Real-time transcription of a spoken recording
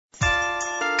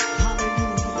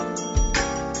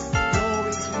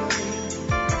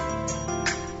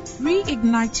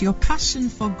reignite your passion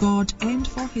for God and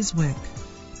for His work.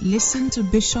 Listen to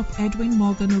Bishop Edwin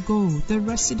Morgan Ogo, the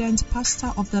resident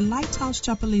pastor of the Lighthouse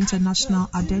Chapel International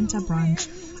Adenta branch,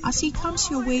 as he comes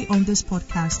your way on this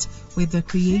podcast with the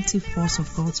creative force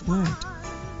of God's Word.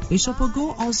 Bishop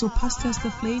Ogo also pastors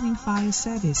the Flaming Fire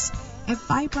Service, a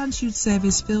vibrant youth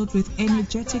service filled with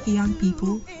energetic young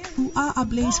people who are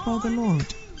ablaze for the Lord.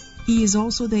 He is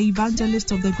also the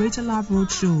evangelist of the Greater Love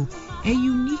Roadshow, a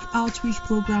unique outreach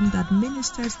program that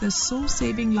ministers the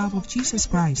soul-saving love of Jesus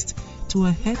Christ to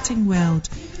a hurting world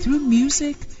through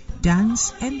music,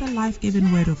 dance, and the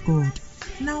life-giving Word of God.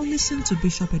 Now listen to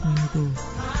Bishop Edwin Ogo.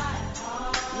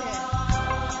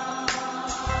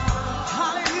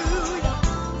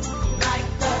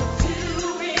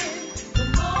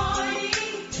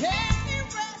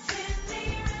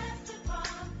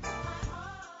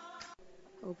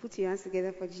 Put your hands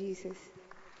together for Jesus.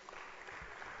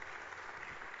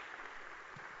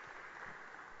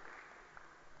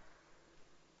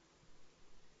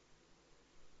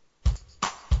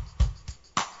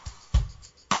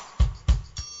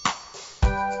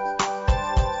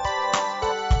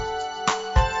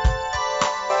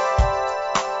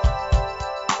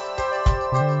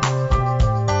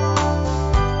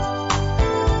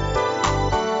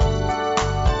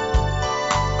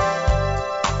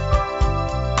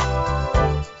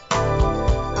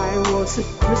 A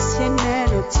Christian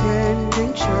and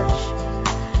attending church,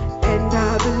 and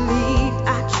I believed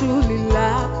I truly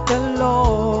loved the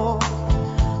Lord.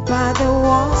 But there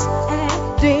was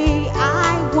a day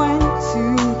I went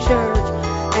to church,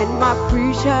 and my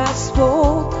preacher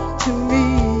spoke to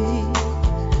me.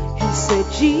 He said,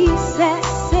 Jesus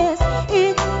says,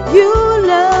 if you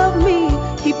love me,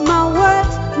 keep my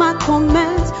words, my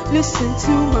commands, listen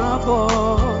to my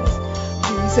voice.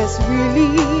 Jesus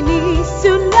really needs to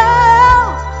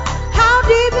know how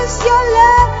deep is your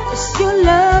love, is your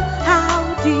love,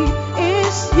 how deep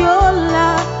is your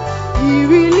love. He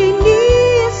really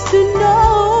needs to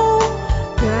know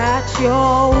that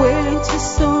you're willing to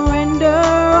surrender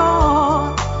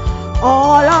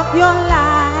all of your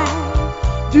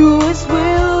life, do His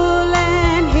will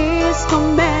and His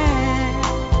command.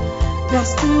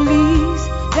 That's the least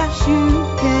that you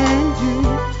can do.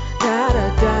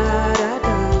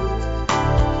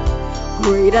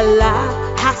 Greater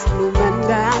love has no man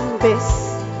than this,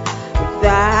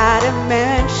 that a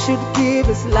man should give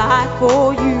his life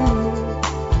for you.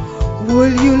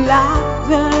 Will you love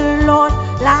the Lord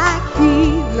like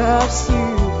He loves you?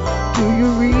 Do you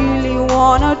really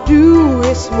want to do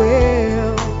His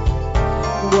will?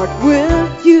 What will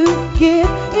you give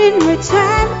in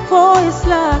return for His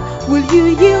love? Will you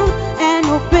yield and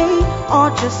obey,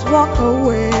 or just walk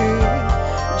away?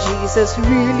 Jesus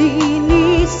really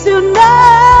needs to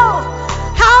know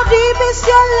how deep is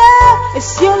your love,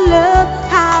 is your love,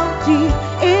 how deep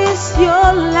is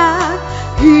your love.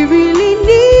 He really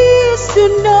needs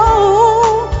to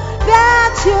know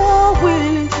that you're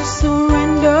willing to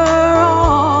surrender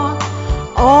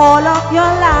all of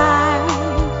your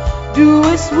life, do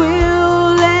His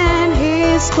will and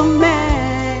His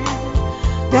command.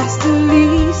 That's the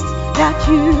least that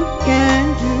you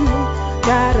can do.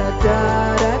 Da da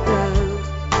da da da.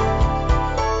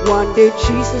 One day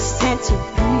Jesus turned to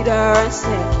Peter and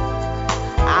said,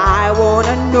 I want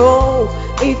to know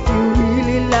if you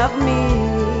really love me.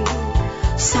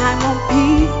 Simon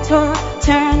Peter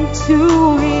turned to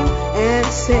Him and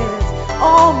said,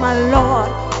 oh my Lord,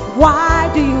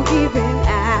 why do you even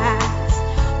ask?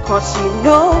 'Cause you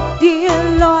know, dear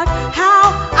Lord, how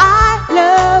I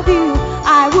love you.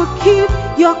 I will keep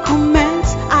your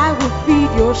commands, I will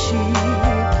feed your sheep.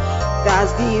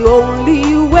 That's the only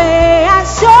way I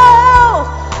show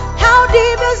how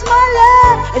deep is my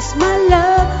love. It's my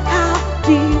love, how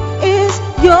deep is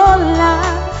your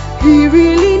love. He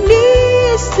really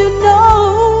needs to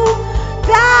know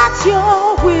that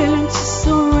you're willing to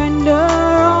surrender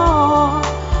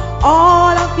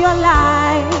all of your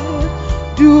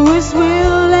life, do His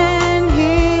will and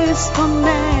His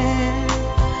command.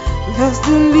 That's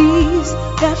the least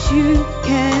that you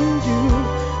can do.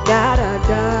 Da da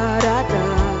da da da,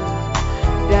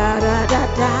 da da da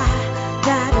da,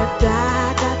 da da da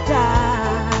da da,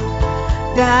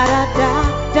 da da da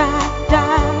da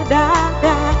da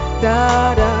da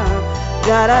da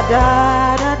da da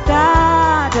da da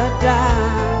da da.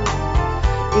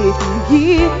 If you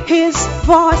hear His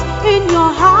voice in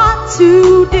your heart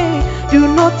today, do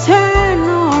not turn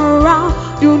around,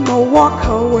 do not walk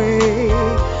away.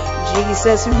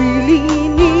 Jesus really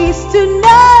needs to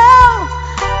know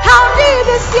how deep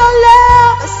is your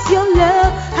love, is your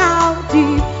love, how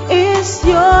deep is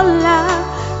your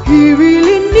love. He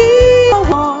really needs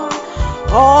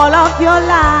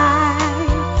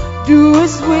do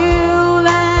His will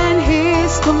and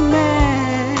His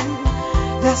command.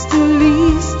 That's the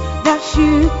least that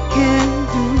you can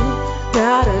do.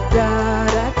 Da da da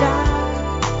da da.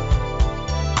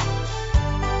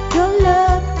 Your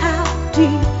love, how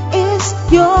deep is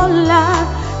your love?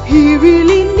 He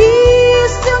really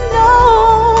needs to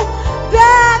know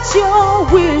that you're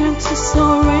willing to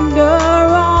surrender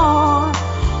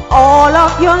all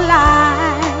of your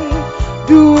life.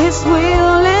 Do His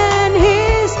will and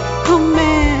His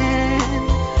command.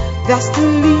 That's the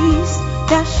least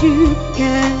that you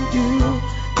can do.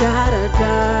 Da da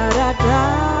da da da.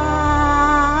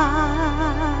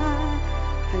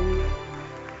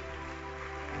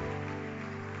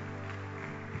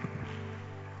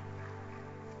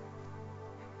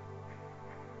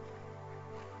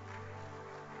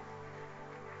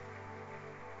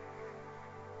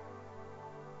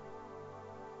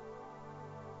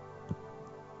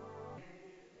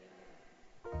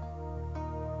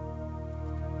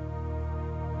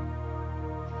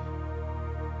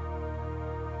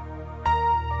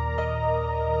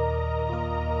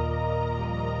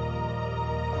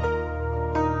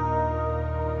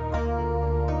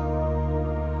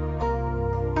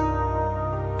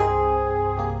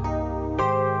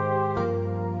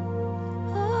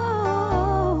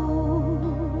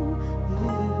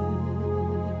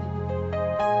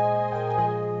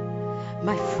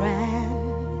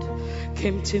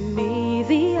 Came to me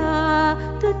the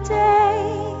other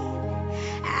day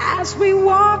as we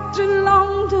walked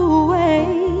along the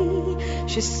way.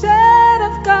 She said,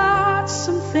 I've got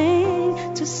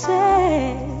something to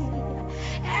say.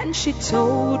 And she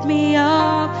told me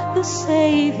of the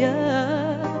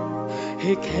Savior.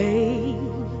 He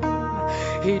came,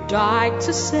 He died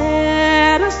to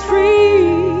set us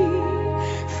free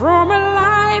from a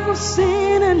life of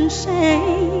sin and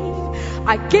shame.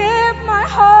 I gave my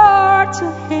heart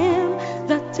to Him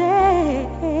that day.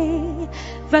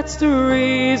 That's the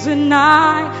reason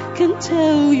I can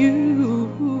tell you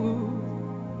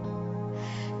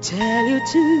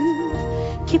to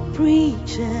keep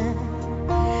preaching,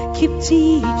 keep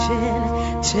teaching.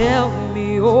 Tell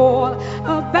me all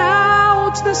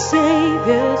about the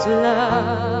Savior's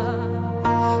love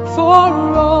for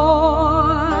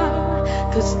all,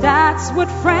 'cause that's what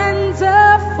friends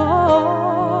are for.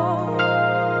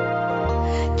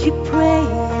 Keep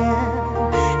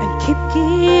praying and keep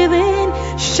giving.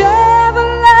 Share the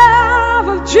love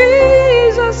of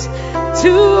Jesus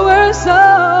to us all,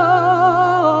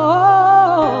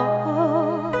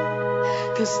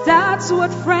 'cause that's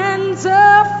what friends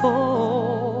are for.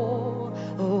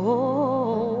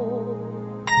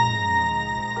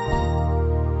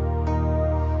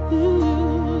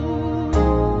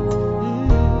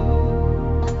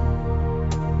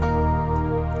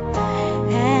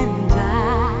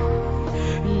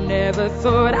 Never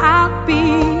thought I'd be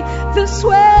this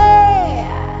way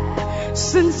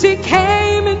since He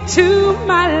came into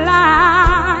my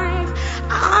life.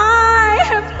 I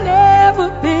have never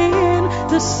been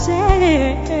the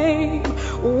same.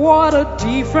 What a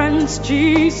difference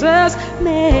Jesus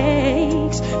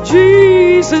makes.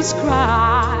 Jesus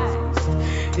Christ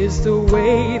is the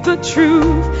way, the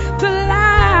truth, the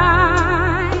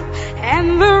life,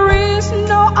 and there is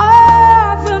no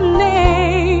other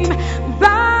name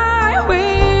by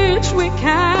which we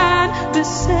can be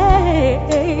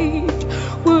saved.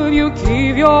 Will you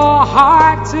give your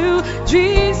heart to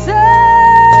Jesus?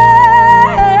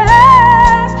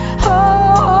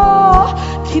 Oh,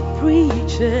 keep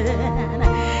preaching,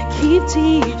 keep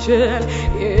teaching.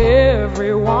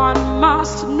 Everyone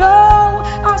must know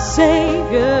our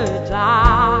Savior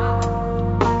died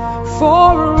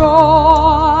for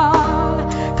all,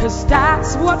 'cause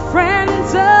that's what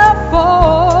friends are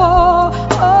for.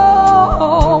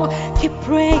 Oh, keep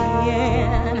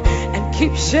praying and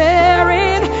keep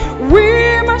sharing. We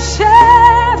must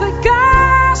share the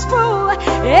gospel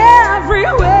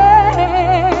everywhere,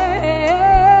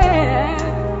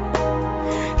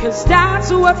 'cause that's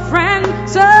what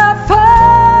friends are for.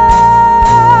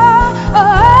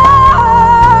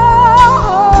 Oh,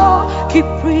 keep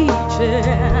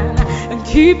preaching and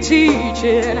keep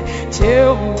teaching.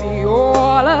 Tell me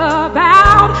all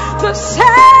about the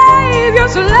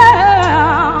Savior's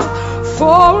love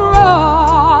for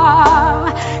all,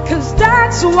 'cause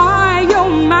that's why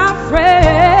you're my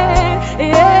friend.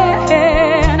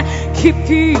 Keep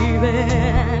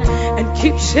giving and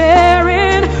keep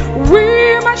sharing. We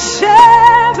must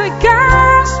share the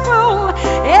gospel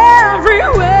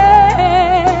everywhere,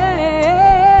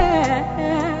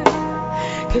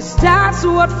 'cause that's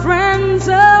what friends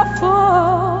are for.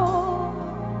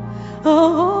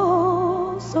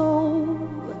 Oh, so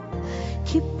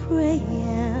keep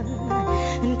praying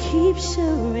and keep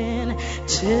sharing.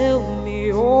 Tell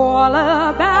me all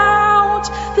about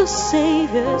the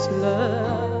Savior's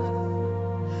love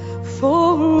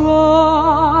for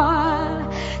all,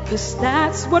 'cause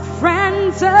that's what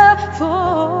friends are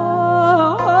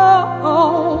for.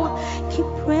 Keep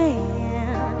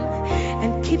praying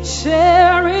and keep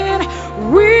sharing.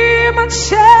 We must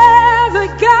share the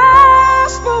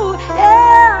gospel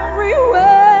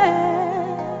everywhere.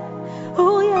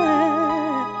 Oh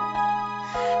yeah,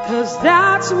 'cause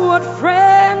that's what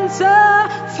friends are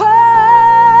for.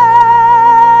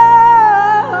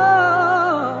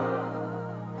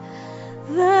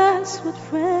 That's what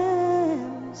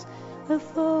friends are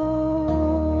for.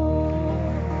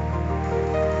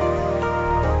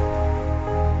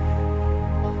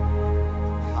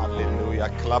 Hallelujah.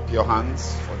 Clap your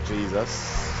hands for Jesus.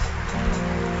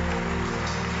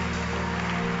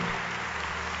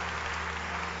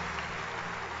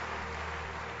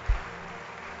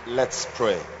 Let's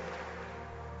pray.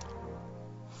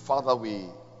 Father, we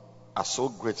are so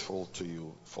grateful to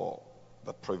you for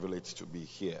the privilege to be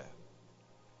here.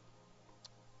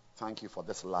 Thank you for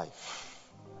this life.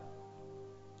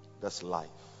 This life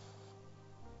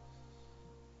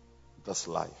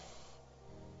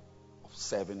of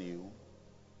serving you,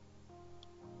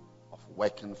 of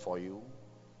working for you,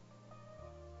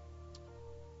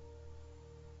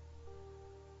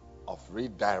 of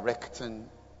redirecting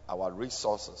our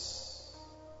resources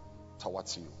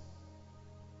towards you.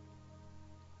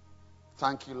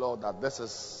 Thank you, Lord, that this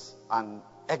is an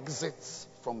exit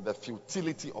from the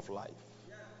futility of life.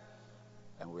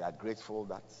 And we are grateful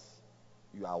that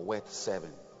you are worth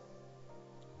serving.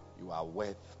 You are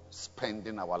worth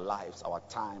spending our lives, our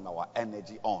time, our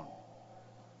energy on.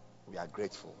 We are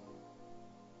grateful.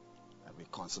 And we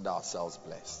consider ourselves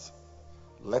blessed.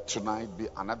 Let tonight be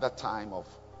another time of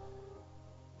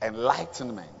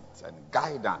enlightenment and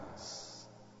guidance.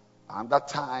 Another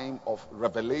time of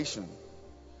revelation.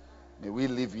 May we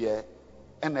live here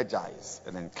energized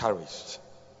and encouraged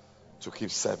to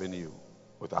keep serving you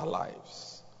with our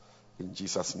lives. In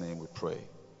Jesus' name we pray.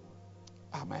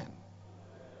 Amen.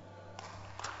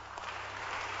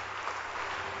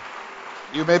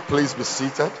 You may please be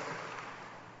seated.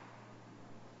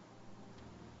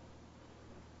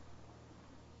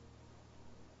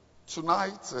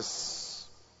 Tonight is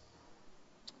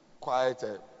quite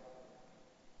a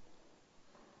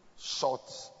short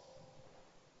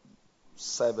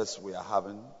service we are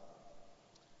having.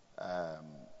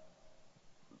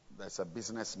 There's a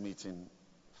business meeting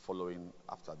following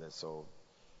after this, so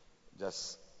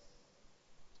just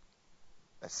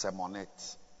a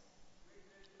sermonette,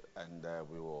 and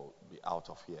we will be out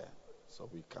of here so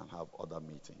we can have other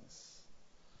meetings.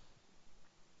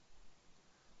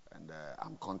 And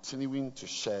I'm continuing to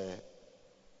share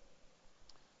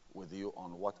with you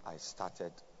on what I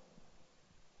started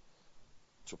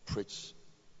to preach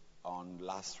on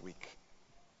last week,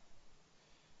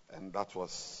 and that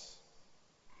was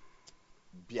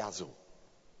Biazo.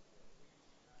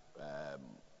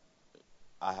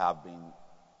 I have been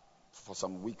for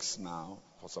some weeks in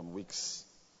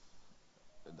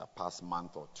the past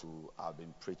month or two, I've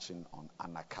been preaching on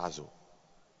Anagkazo.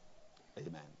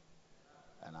 Amen.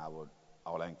 And I will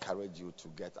encourage you to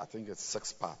get, I think it's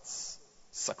 6 parts.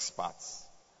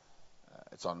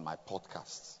 It's on my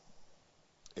podcast.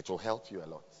 It will help you a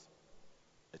lot.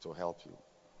 It will help you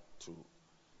to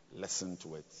listen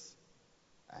to it.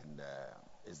 And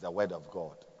it's the word of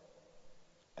God.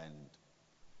 And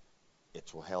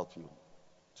it will help you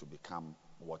to become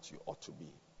what you ought to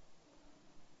be.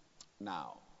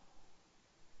 Now,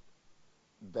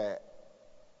 the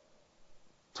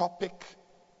topic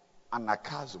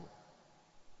Anagkazo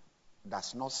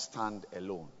does not stand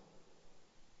alone.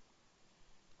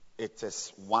 It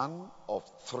is one of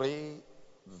 3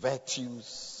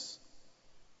 virtues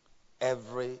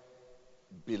every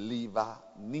believer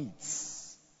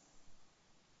needs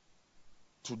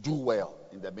to do well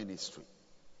in the ministry.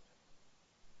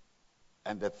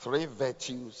 And the 3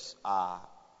 virtues are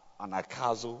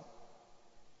Anagkazo,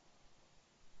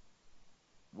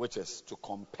 which is to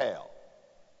compel,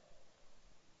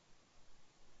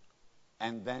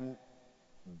 and then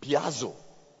Biazo,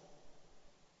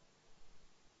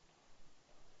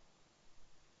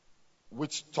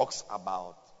 which talks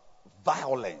about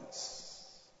violence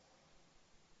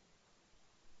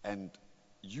and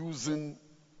using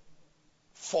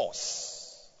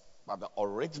force. But the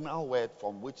original word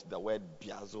from which the word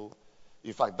Biazo,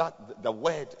 in fact, that the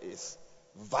word is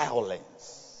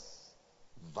violence.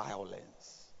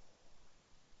 Violence.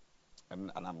 And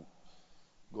I'm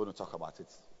going to talk about it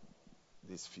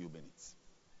these few minutes.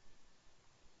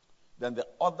 Then the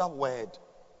other word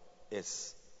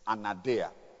is anadeia,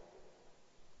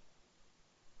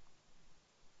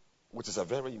 which is a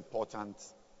very important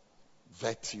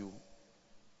virtue,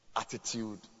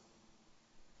 attitude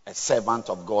a servant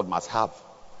of God must have.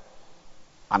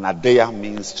 Anadeia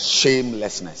means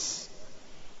shamelessness.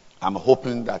 I'm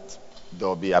hoping that there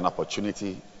will be an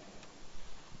opportunity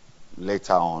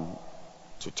later on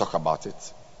to talk about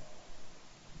it.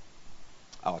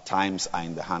 Our times are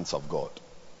in the hands of God.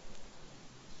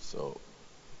 So,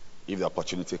 if the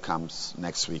opportunity comes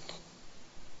next week,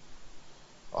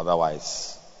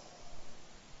 otherwise,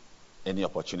 any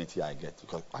opportunity I get,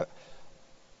 because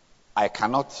I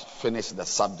cannot finish the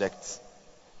subject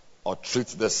or treat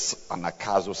this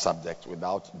anakazo subject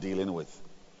without dealing with,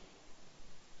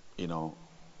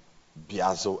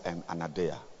 biazo and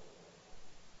anadeia.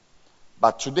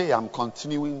 But today I'm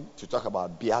continuing to talk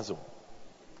about biazo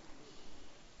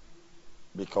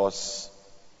because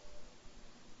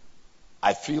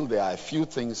I feel there are a few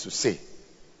things to say.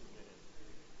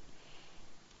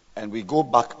 And we go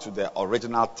back to the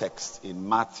original text in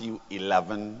Matthew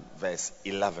 11, verse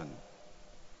 11.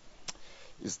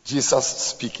 It's Jesus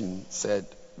speaking, said,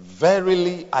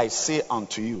 "Verily I say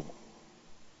unto you,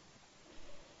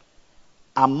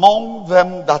 among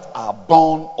them that are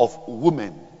born of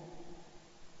women,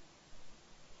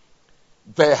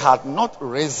 there had not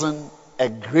risen a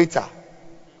greater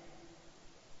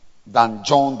than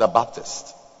John the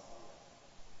Baptist.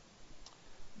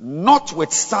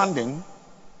 Notwithstanding,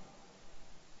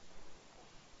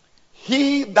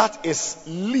 he that is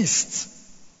least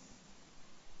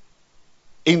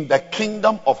in the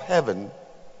kingdom of heaven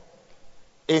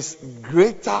is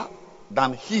greater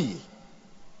than he.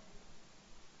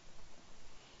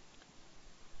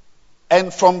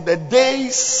 And from the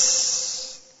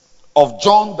days of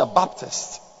John the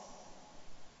Baptist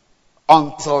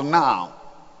until now,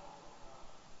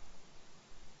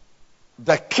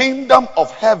 the kingdom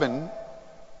of heaven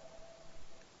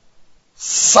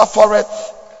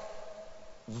suffereth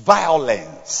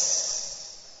violence."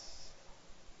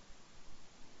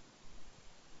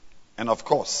 And of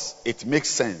course, it makes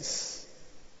sense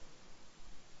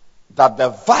that the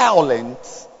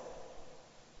violent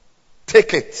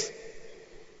take it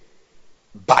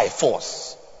by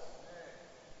force.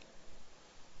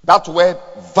 That word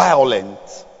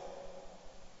violent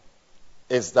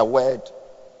is the word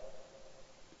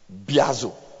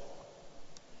biazo.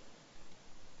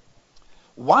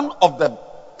 One of the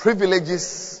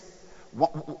privileges,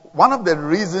 one of the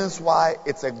reasons why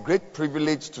it's a great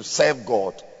privilege to serve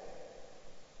God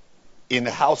in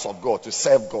the house of God, to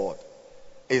serve God,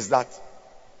 is that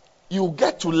you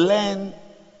get to learn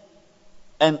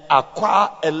and acquire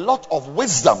a lot of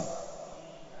wisdom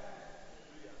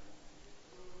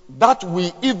that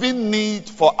we even need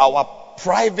for our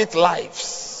private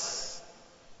lives.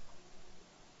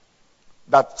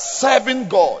 That serving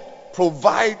God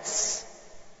provides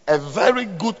a very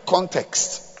good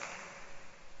context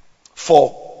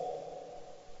for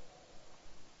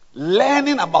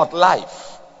learning about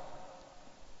life.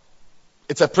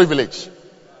 It's a privilege.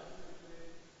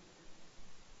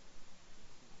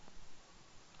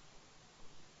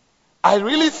 I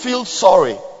really feel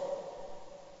sorry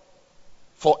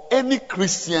for any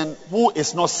Christian who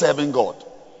is not serving God.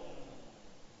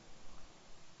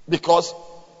 Because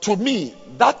to me,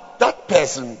 that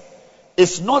person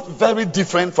is not very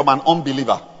different from an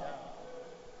unbeliever.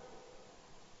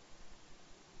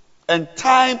 And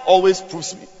time always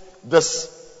proves me this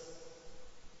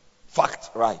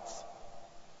fact right.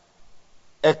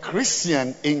 A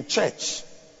Christian in church,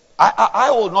 I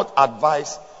will not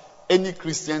advise any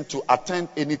Christian to attend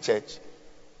any church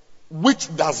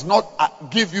which does not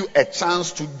give you a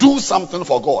chance to do something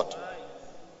for God.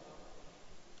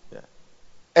 Yeah.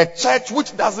 A church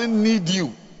which doesn't need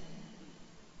you.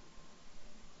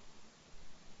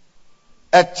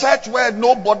 A church where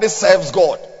nobody serves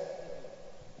God.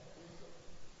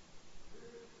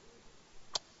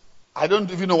 I don't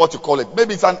even know what to call it.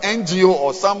 Maybe it's an NGO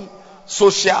or some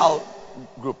social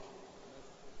group.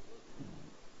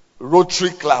 Rotary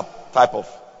Club type of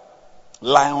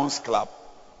Lions Club.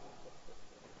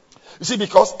 You see,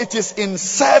 because it is in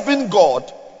serving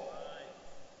God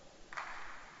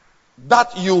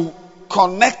that you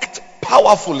connect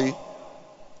powerfully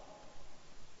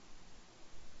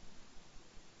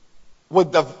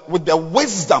with the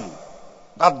wisdom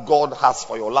that God has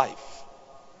for your life.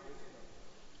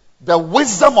 The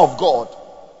wisdom of God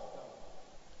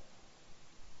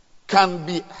can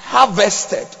be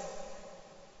harvested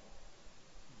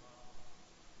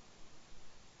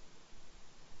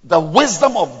the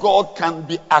wisdom of God can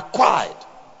be acquired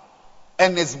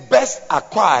and is best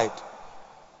acquired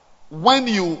when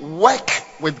you work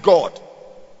with God.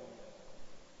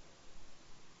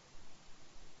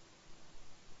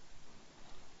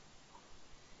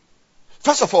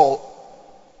 First of all,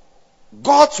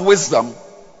 God's wisdom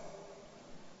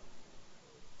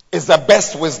is the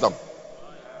best wisdom.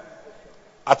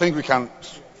 I think we can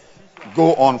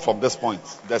go on from this point.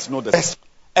 There's no best.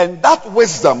 And that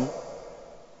wisdom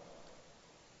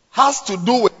has to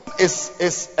do with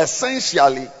is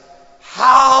essentially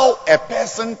how a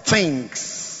person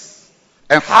thinks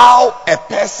and how a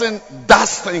person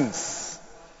does things.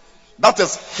 That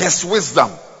is his wisdom.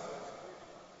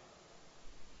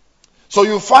 So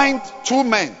you find two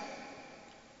men.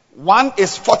 One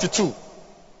is 42.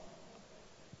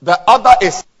 The other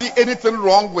is anything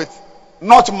wrong with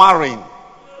not marrying.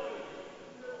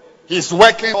 He's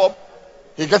working up,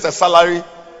 he gets a salary,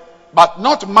 but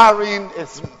not marrying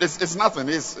is nothing.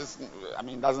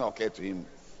 It doesn't occur to him,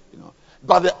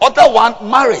 But the other one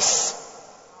marries.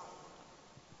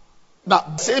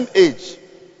 Now, same age,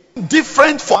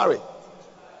 different for marriage.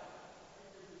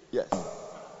 Yes,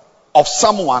 of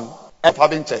someone of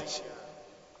having church.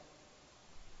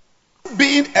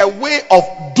 Being a way of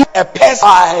a person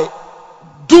by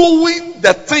doing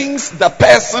the things the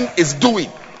person is doing.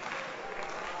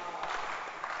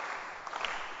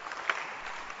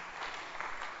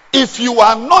 If you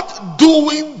are not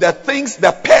doing the things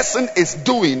the person is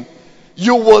doing,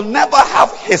 you will never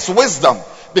have his wisdom,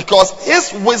 because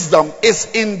his wisdom is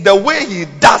in the way he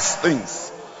does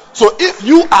things. So if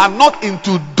you are not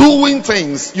into doing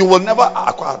things, you will never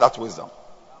acquire that wisdom.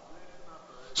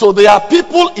 So there are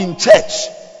people in church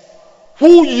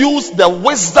who use the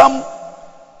wisdom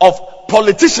of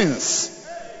politicians,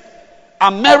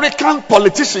 American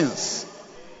politicians,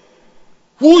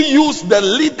 who use the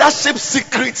leadership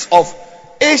secrets of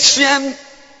Asian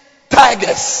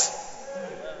tigers.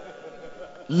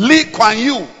 Lee Kuan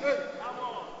Yew.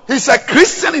 He's a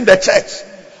Christian in the church,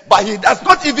 but he does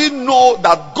not even know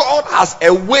that God has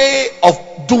a way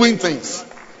of doing things.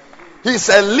 He's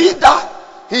a leader.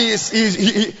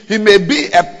 He may be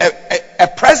a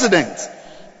president.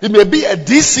 He may be a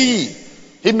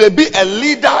DCE. He may be a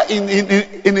leader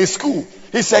in his school.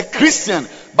 He's a Christian,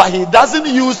 but he doesn't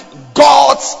use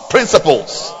God's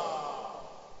principles.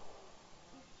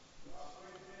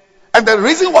 And the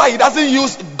reason why he doesn't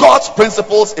use God's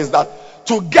principles is that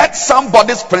to get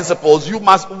somebody's principles, you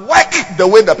must work the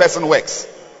way the person works.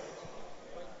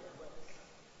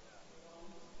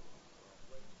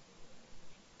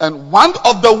 And one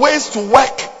of the ways to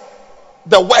work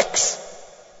the works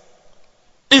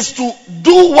is to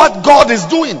do what God is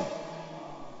doing.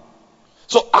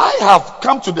 So I have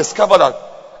come to discover that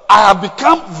I have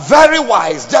become very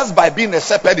wise just by being a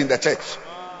shepherd in the church.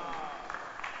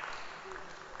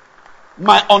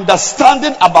 My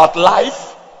understanding about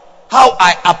life, how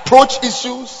I approach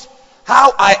issues,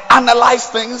 how I analyze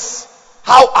things,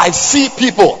 how I see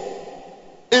people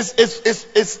is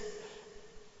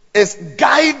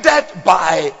guided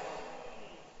by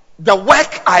the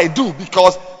work I do,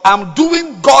 because I'm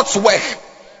doing God's work.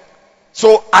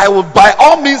 So I will by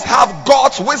all means have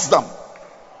God's wisdom.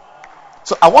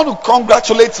 So I want to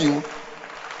congratulate you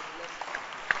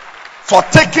for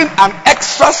taking an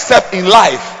extra step in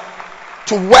life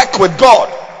to work with God.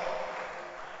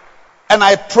 And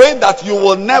I pray that you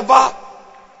will never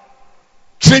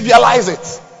trivialize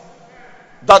it.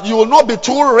 That you will not be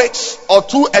too rich or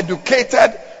too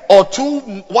educated or too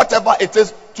whatever it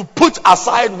is to put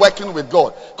aside working with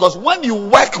God. Because when you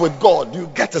work with God, you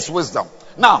get his wisdom.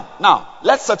 Now,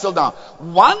 let's settle down.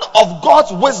 One of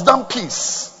God's wisdom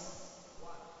piece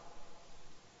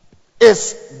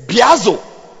is biazo.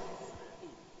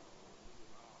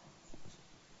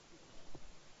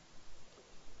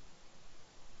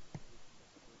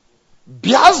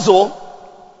 Biazo,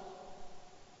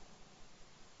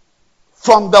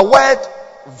 from the word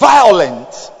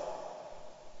violent,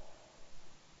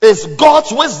 is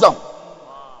God's wisdom.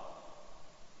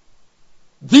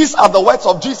 These are the words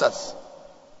of Jesus.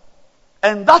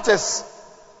 And that is,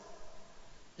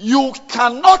 you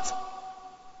cannot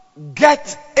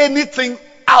get anything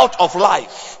out of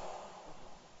life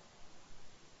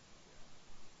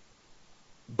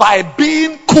by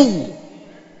being cool.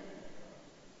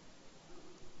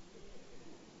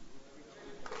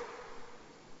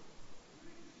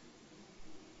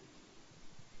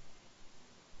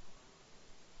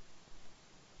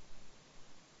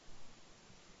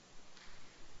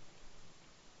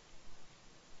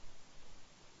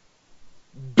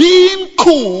 Being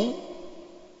cool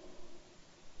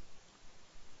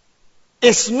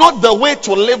is not the way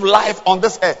to live life on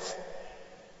this earth.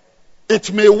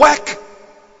 It may work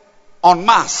on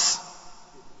Mars,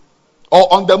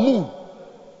 or on the moon.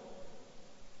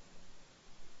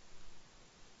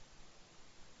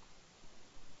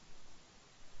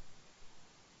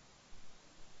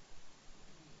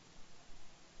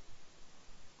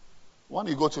 When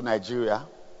you go to Nigeria,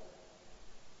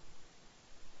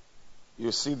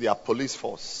 you see their police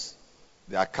force,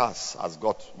 their cars has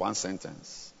got one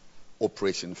sentence: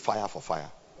 Operation Fire for Fire.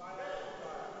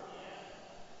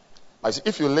 But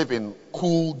if you live in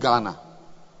cool Ghana,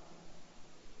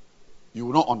 you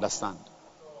will not understand.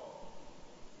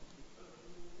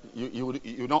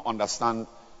 You don't understand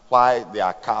why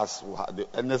their cars will have,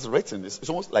 and it's written, it's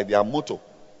almost like their motto: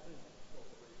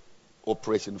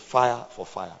 Operation Fire for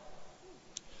Fire.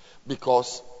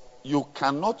 Because you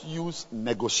cannot use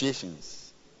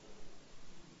negotiations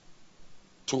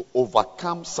to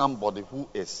overcome somebody who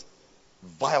is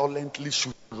violently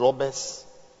shooting. Robbers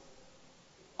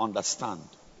understand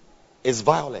it's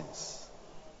violence.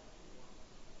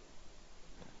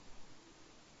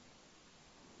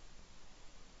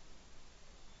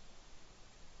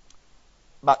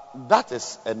 But that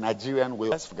is a Nigerian way.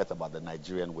 Let's forget about the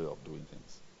Nigerian way of doing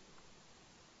things.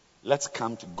 Let's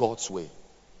come to God's way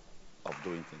of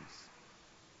doing things.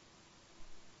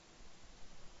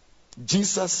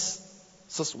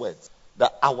 Jesus' words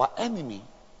that our enemy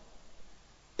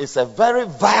is a very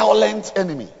violent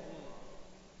enemy.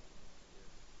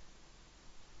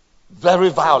 Very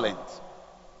violent.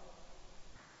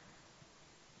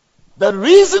 The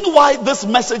reason why this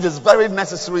message is very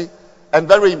necessary and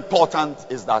very important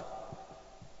is that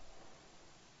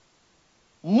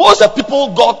most of the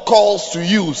people God calls to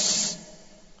use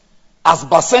as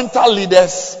Bacenta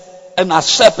leaders and as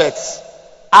shepherds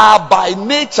are by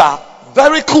nature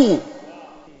very cool.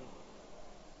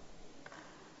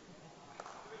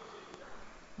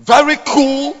 Very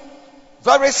cool,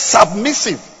 very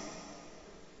submissive.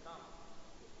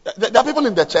 There are people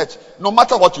in the church, no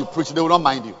matter what you preach, they will not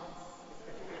mind you.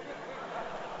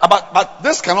 But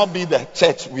this cannot be the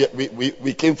church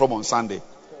we came from on Sunday.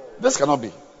 This cannot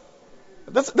be.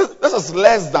 This is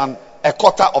less than a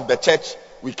quarter of the church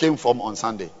we came from on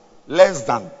Sunday. Less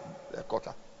than a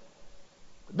quarter.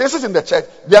 This is in the church.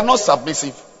 They are not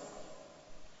submissive.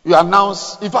 You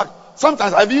announce. In fact,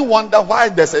 sometimes I even wonder why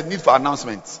there's a need for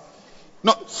announcements.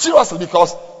 No, seriously,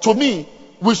 because to me,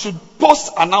 we should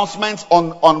post announcements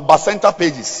on Bacenta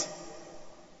pages.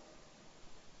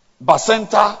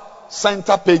 Bacenta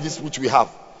center pages which we have.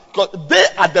 Because they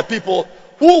are the people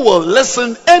who will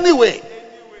listen anyway.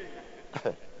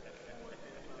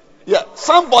 Yeah,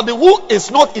 somebody who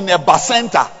is not in a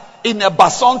Bacenta, in a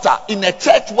Basanta, in a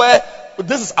church where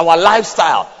this is our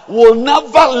lifestyle, will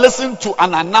never listen to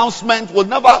an announcement, will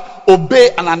never obey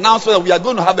an announcement that we are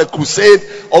going to have a crusade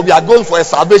or we are going for a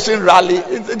salvation rally.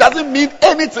 It doesn't mean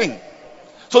anything.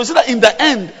 So you see that in the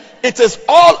end,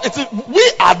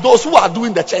 we are those who are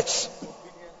doing the church.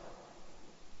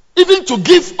 Even to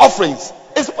give offerings,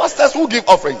 it's pastors who give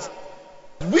offerings.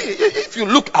 If you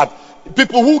look at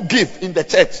people who give in the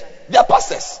church, they are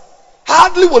pastors.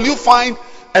 Hardly will you find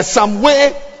some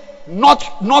way not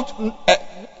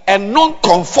a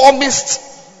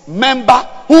non-conformist member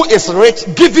who is rich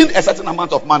giving a certain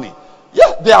amount of money.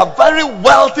 Yeah, there are very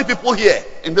wealthy people here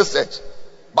in this church,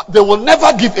 but they will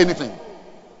never give anything.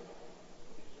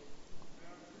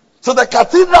 So the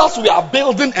cathedrals we are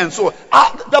building and so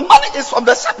the money is from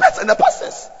the shepherds and the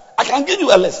pastors. I can give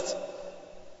you a list.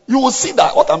 You will see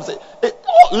that what I'm saying.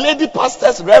 Lady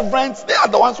pastors, reverends, they are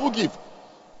the ones who give.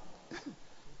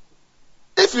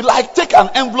 If you like, take an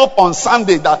envelope on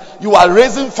Sunday that you are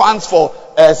raising funds for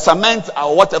cement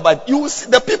or whatever. You will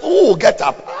see the people who will get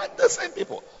up are the same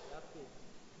people.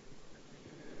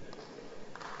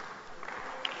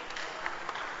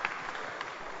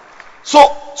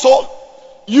 So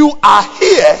you are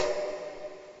here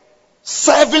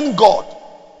serving God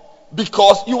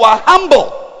because you are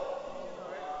humble.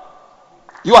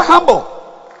 You are humble.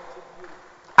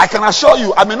 I can assure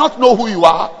you, I may not know who you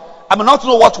are. I may not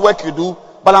know what work you do,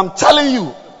 but I'm telling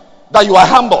you that you are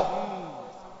humble.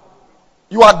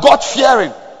 You are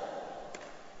God-fearing.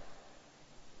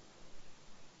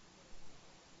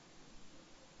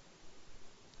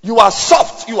 You are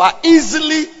soft. You are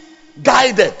easily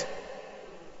guided.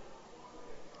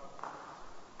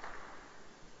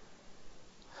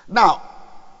 Now,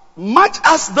 much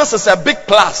as this is a big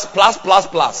plus,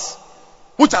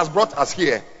 which has brought us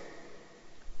here,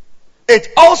 it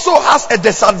also has a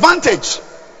disadvantage.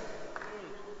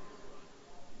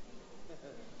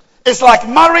 It's like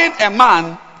marrying a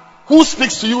man who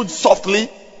speaks to you softly,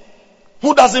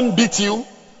 who doesn't beat you,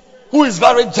 who is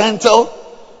very gentle,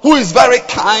 who is very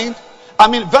kind,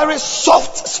 very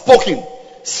soft spoken,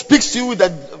 speaks to you with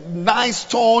nice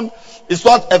tone. Is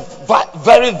not a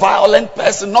very violent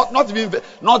person. Not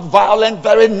violent.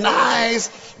 Very nice.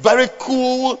 Very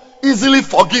cool. Easily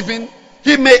forgiving.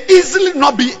 He may easily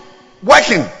not be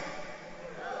working.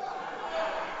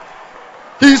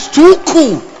 He's too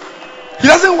cool. He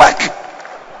doesn't work.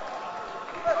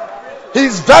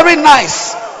 He's very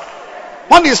nice.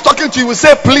 When he's talking to you, he will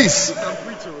say please.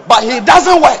 But he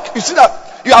doesn't work. You see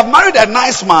that? You have married a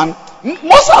nice man.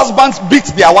 Most husbands beat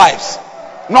their wives.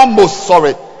 Not most,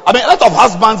 sorry. I mean, a lot of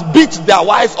husbands beat their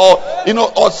wives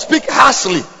or speak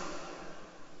harshly.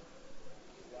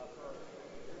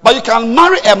 But you can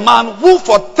marry a man who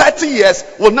for 30 years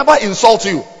will never insult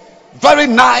you. Very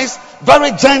nice,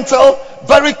 very gentle,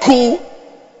 very cool.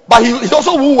 But he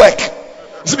also won't work.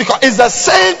 You see, because it's the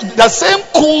same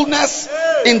coolness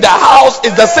in the house.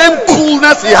 It's the same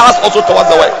coolness he has also towards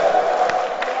the wife.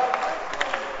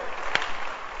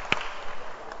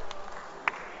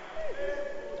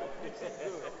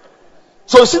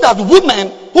 So you see that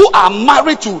women who are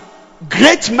married to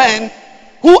great men,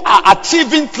 who are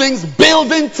achieving things,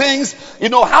 building things,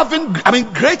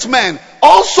 great men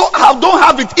also don't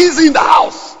have it easy in the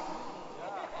house.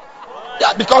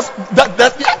 Yeah, because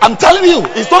I'm telling you,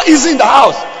 it's not easy in the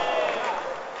house.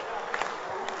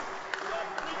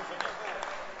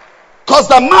 Because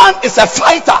the man is a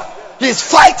fighter. He's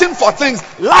fighting for things.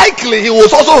 Likely he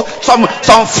was also some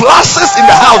flashes in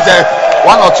the house there.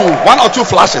 One or two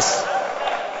flashes.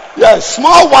 Yeah,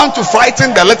 small one to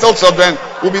frighten the little children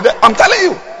will be there. I'm telling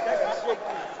you.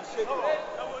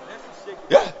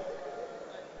 Yeah.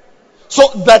 So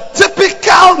the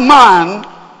typical man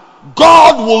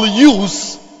God will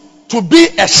use to be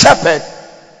a shepherd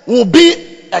will be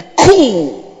a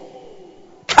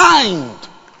cool, kind,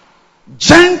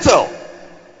 gentle,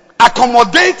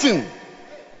 accommodating,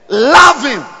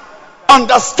 loving,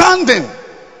 understanding,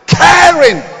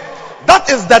 caring. That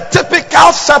is the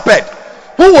typical shepherd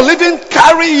who will even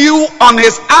carry you on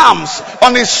his arms,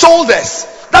 on his shoulders.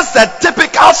 That's the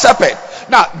typical shepherd.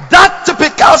 Now, that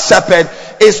typical shepherd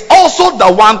is also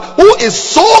the one who is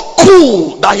so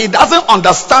cool that he doesn't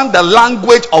understand the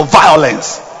language of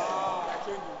violence.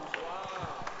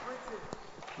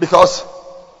 Because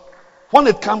when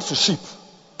it comes to sheep,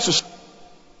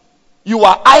 you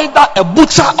are either a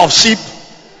butcher of sheep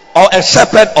or a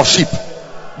shepherd of sheep.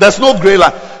 There's no gray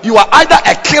line. You are either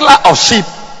a killer of sheep.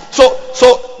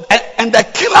 And the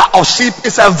killer of sheep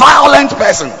is a violent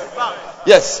person.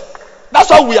 Yes. That's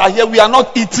why we are here. We are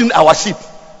not eating our sheep.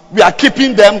 We are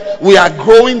keeping them, we are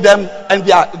growing them, and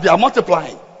they are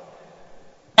multiplying.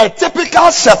 A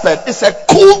typical shepherd is a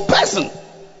cool person.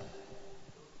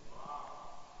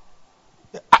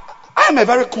 I am a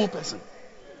very cool person.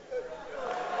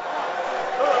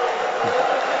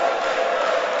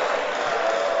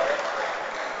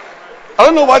 I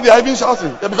don't know why they are even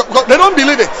shouting. Yeah, because they don't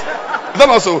believe it. Then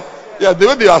also, yeah, the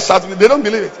way they are shouting, they don't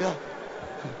believe it.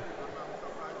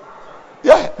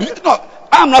 Yeah. No,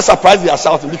 I'm not surprised they are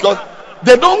shouting because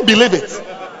they don't believe it.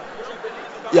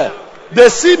 Yeah. They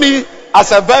see me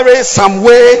as a very some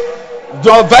way,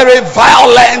 very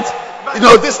violent,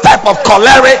 this type of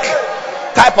choleric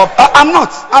type of. I'm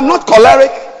not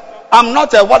choleric. I'm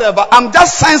not a whatever. I'm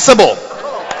just sensible.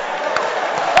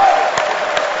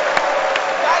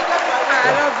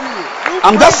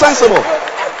 I'm just sensible.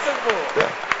 Yeah.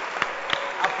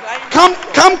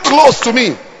 Come close to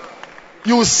me.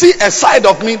 You will see a side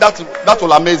of me that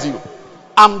will amaze you.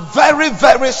 I'm very,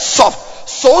 very soft.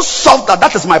 So soft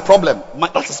that is my problem.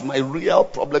 That is my real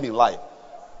problem in life.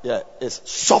 Yeah, it's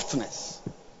softness.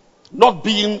 Not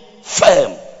being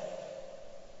firm.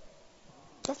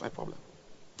 That's my problem.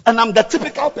 And I'm the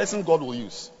typical person God will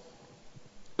use.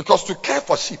 Because to care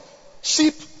for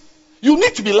sheep, you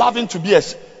need to be loving to be a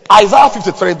sheep. Isaiah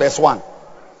 53 verse 1.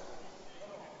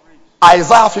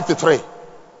 Isaiah 53.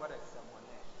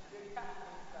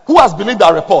 Who has believed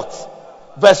our report?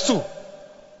 Verse 2.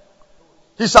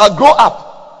 He shall grow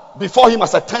up before him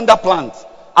as a tender plant,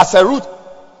 as a root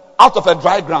out of a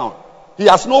dry ground. He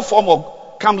has no form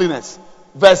of comeliness.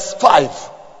 Verse 5.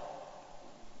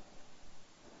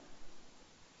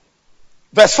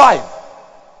 Verse 5.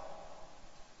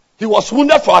 He was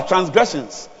wounded for our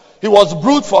transgressions. He was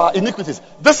bruised for our iniquities.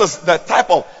 This is the type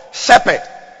of shepherd.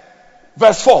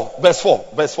 Verse 4. Verse 4.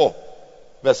 Verse 4.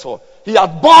 Verse 4. He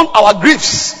had borne our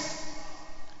griefs,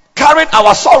 carried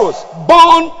our sorrows,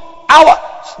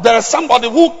 there is somebody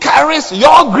who carries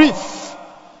your grief.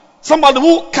 Somebody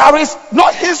who carries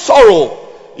not his sorrow,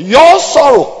 your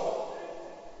sorrow.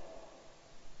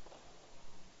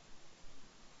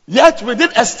 Yet we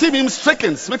did esteem him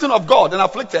stricken, smitten of God, and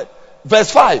afflicted.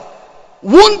 Verse 5.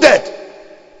 Wounded,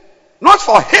 not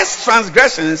for his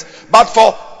transgressions, but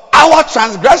for our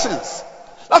transgressions.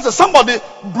 That's somebody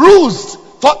bruised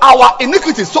for our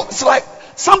iniquities. So it's like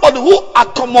somebody who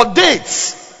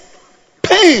accommodates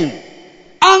pain,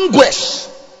 anguish.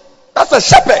 That's a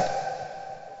shepherd.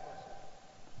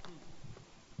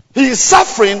 He is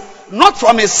suffering not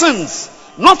from his sins,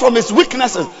 not from his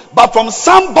weaknesses, but from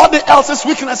somebody else's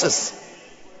weaknesses.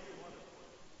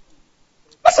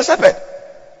 That's a shepherd.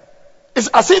 It's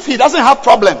as if he doesn't have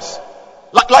problems.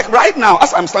 Like right now,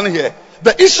 as I'm standing here,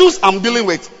 the issues I'm dealing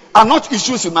with are not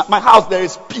issues in my house. There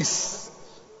is peace.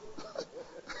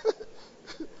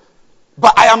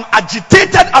 But I am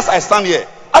agitated as I stand here.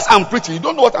 As I'm preaching, you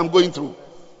don't know what I'm going through.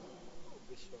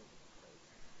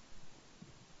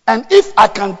 And if I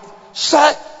can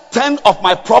share 10 of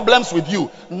my problems with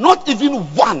you, not even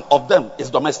one of them is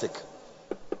domestic.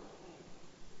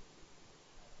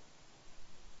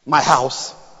 My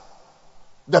house,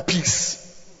 the peace,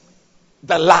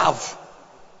 the love,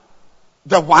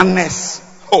 the oneness.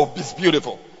 Oh, it's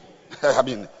beautiful. I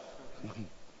mean,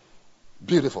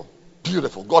 beautiful,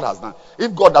 beautiful. God has done.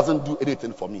 If God doesn't do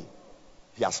anything for me,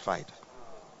 he has tried.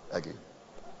 Again.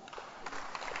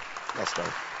 That's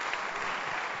right.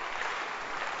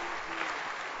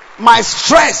 My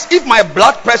stress, if my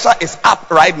blood pressure is up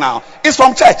right now, is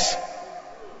from church.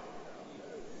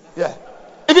 Yeah.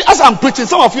 Even as I'm preaching,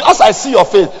 some of you, as I see your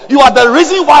face, you are the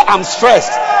reason why I'm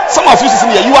stressed. Some of you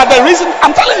sitting here, you are the reason.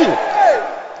 I'm telling you.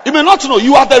 You may not know,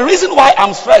 you are the reason why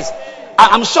I'm stressed.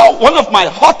 I'm sure one of my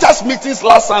hottest meetings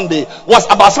last Sunday was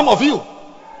about some of you.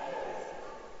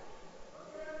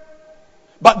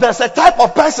 But there's a type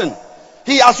of person,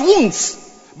 he has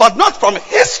wounds, but not from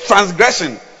his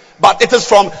transgression, but it is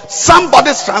from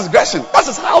somebody's transgression. That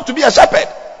is how to be a shepherd.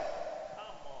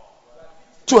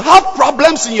 To have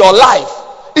problems in your life.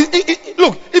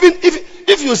 Look, even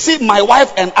if you see my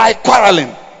wife and I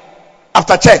quarreling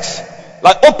after church,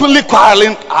 like openly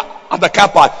quarreling at the car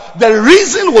park, the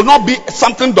reason will not be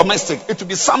something domestic. It will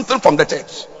be something from the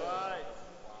church.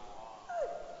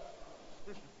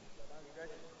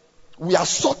 We are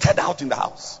sorted out in the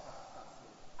house.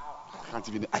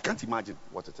 I can't imagine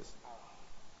what it is.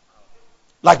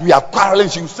 Like we are quarreling.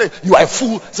 You say you are a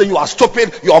fool. Say you are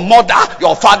stupid. Your mother,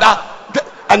 your father,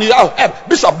 and you are, hey,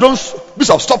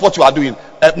 Bishop, stop what you are doing.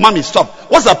 Mommy, stop.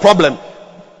 What's the problem?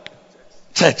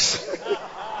 Church.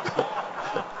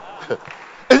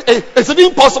 It's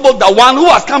even possible the one who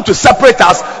has come to separate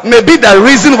us may be the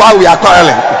reason why we are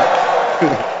quarreling.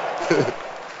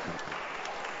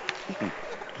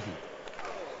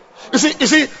 You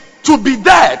see, to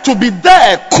be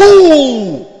there,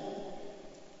 cool,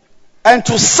 and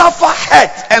to suffer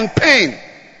hurt and pain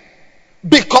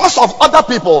because of other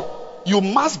people, you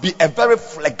must be a very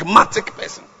phlegmatic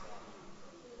person.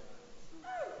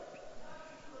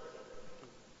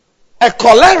 A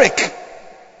choleric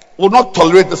will not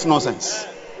tolerate this nonsense.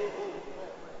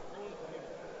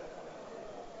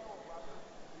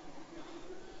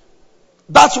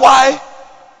 That's why,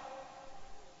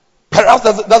 perhaps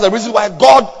that's the reason why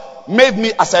God made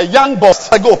me as a young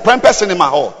boss. I go Prempeh Cinema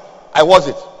Hall. I was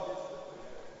it.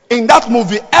 In that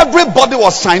movie, everybody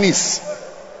was Chinese.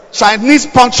 Chinese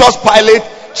Pontius Pilate,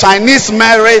 Chinese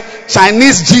Mary,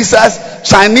 Chinese Jesus,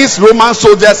 Chinese Roman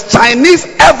soldiers, Chinese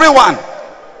everyone.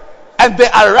 And they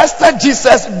arrested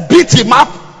Jesus, beat him up.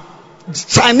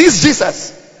 Chinese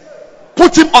Jesus.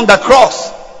 Put him on the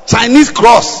cross. Chinese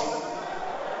cross.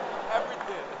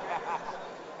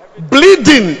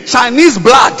 Bleeding, Chinese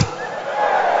blood.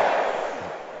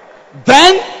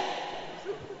 Then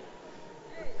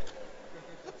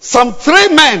some 4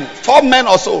 men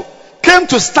or so came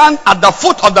to stand at the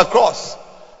foot of the cross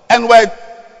and were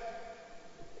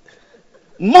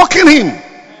mocking him.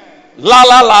 La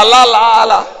la la la la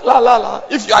la la la la.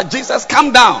 If you are Jesus,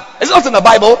 come down. It's not in the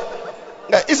Bible.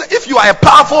 If you are a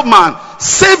powerful man,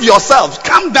 save yourself.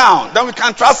 Come down. Then we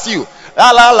can trust you.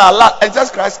 La la la la. And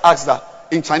Jesus Christ asked that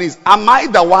in Chinese. Am I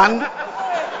the one?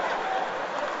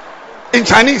 In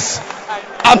Chinese.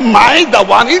 Am I the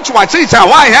one?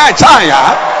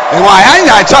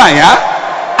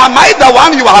 Am I the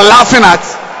one you are laughing at?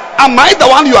 Am I the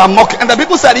one you are mocking? And the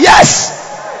people said, yes.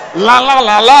 La la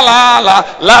la la la la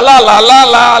la la la la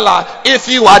la la. If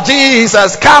you are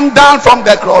Jesus, come down from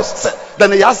the cross.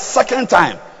 Then he asked second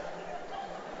time,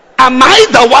 am I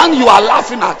the one you are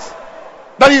laughing at?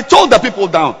 Then he told the people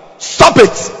down, stop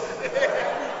it.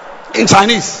 In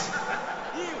Chinese.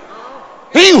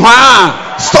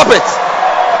 Stop it.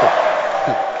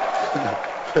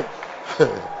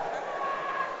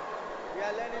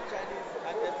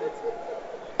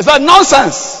 It's like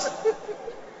nonsense.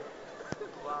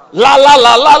 La la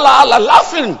la la la la,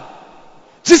 laughing.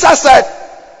 Jesus said,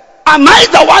 am I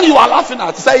the one you are laughing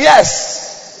at? He said,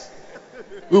 yes.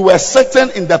 We were sitting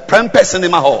in the Prempeh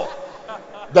Cinema Hall.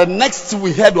 The next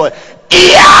we heard was,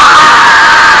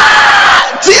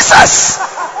 yeah! Jesus!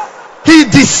 He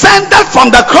descended from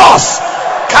the cross.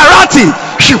 Karate.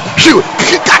 Shoo, shoo.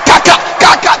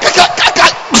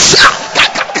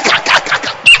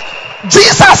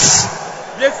 Jesus!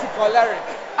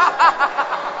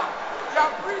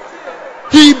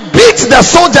 He beat the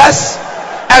soldiers,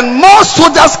 and more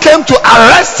soldiers came to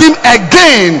arrest him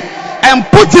again and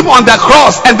put him on the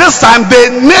cross, and this time they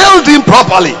nailed him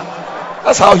properly.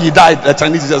 That's how he died. The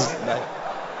Chinese just died.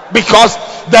 Because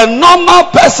the normal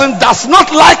person does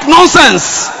not like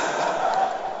nonsense.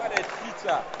 What a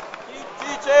teacher. He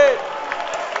teaches.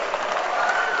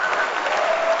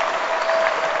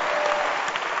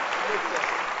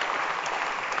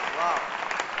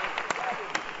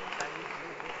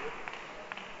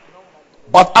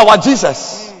 But our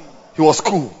Jesus, he was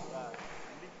cool.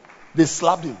 They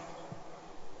slapped him.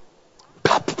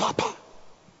 Papa.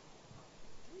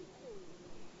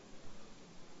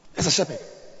 As a shepherd,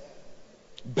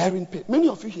 bearing pain. Many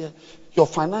of you here, your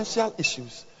financial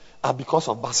issues are because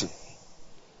of basing.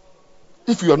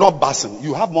 If you are not basing,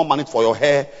 you have more money for your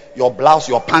hair, your blouse,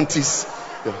 your panties.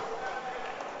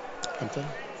 I'm telling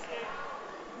you.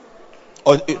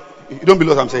 Or you don't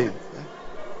believe what I'm saying?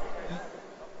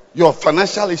 Your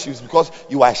financial issues because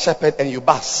you are a shepherd and you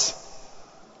bass.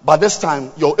 But this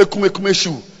time, your ekume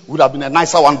shoe would have been a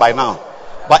nicer one by now.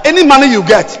 But any money you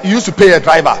get, you used to pay a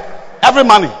driver. Every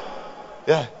money.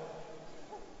 Yeah.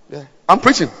 I'm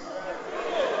preaching.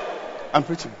 I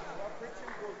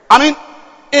mean,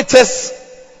 it is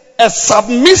a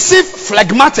submissive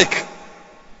phlegmatic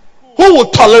who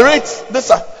will tolerate this.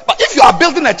 But if you are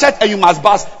building a church and you must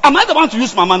bass, am I the one to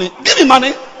use my money? Give me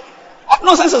money. What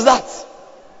nonsense is that?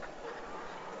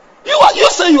 You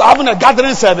say you are having a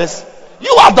gathering service.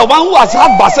 You are the one who has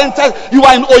had Basentet. You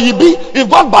are in OEB. You've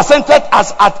got Basentet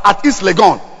at East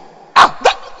Legon.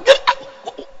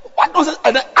 What nonsense?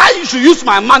 And then I should use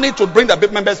my money to bring the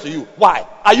big members to you. Why?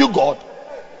 Are you God?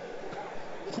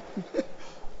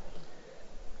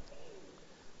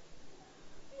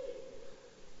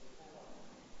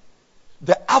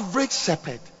 The average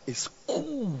shepherd is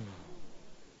cool.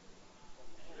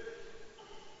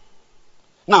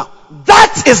 Now,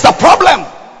 that is the problem.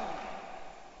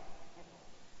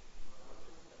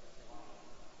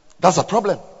 That's a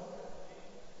problem.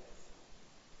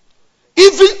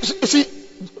 Even, you see,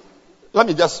 let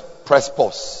me just press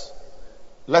pause.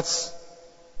 Let's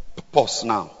pause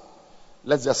now.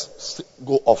 Let's just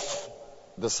go off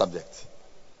this subject.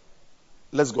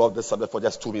 Let's go off this subject for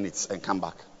just 2 minutes and come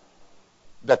back.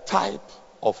 The type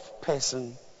of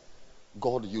person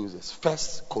God uses. 1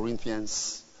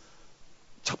 Corinthians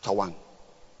chapter 1,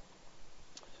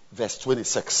 verse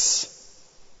 26.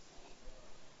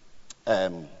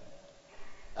 Look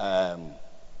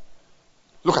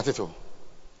at it.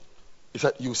 He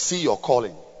said, you see your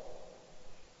calling.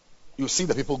 You see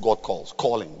the people God calls,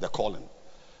 the calling.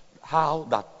 How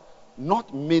that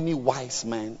not many wise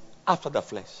men after the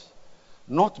flesh,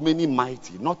 not many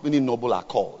mighty, not many noble are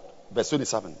called. Verse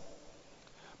 27.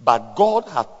 But God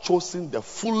hath chosen the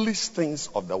foolish things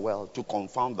of the world to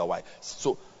confound the wise.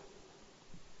 So,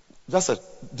 just a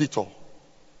detour.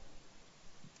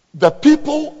 The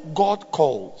people God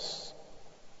calls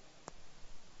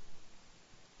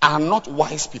are not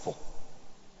wise people.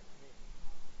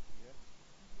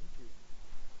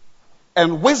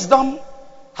 And wisdom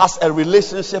has a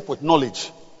relationship with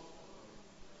knowledge.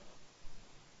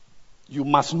 You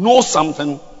must know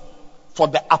something for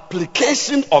the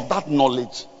application of that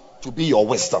knowledge to be your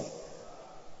wisdom.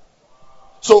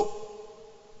 So,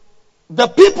 the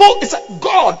people,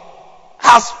 God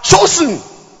has chosen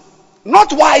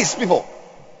not wise people.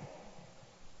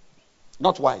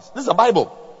 Not wise. This is the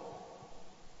Bible.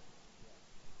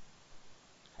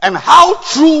 And how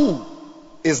true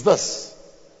is this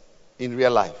in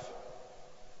real life?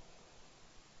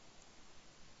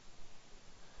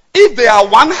 If there are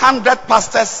 100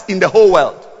 pastors in the whole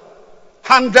world,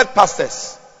 100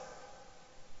 pastors,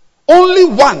 only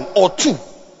 1 or 2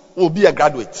 will be a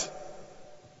graduate.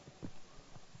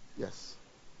 Yes.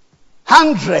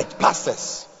 100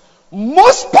 pastors.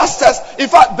 Most pastors, in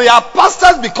fact, they are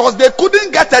pastors because they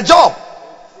couldn't get a job.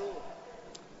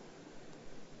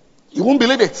 You won't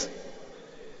believe it.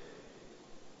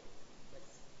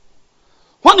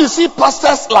 When you see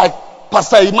pastors like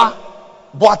Pastor Ima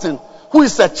Boateng, who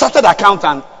is a chartered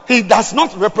accountant, he does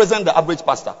not represent the average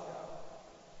pastor.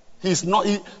 He is not.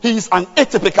 He is an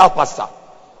atypical pastor.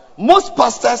 Most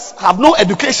pastors have no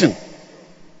education,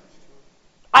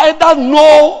 either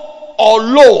no or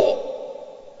low.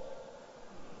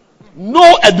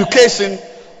 No education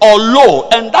or low,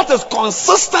 and that is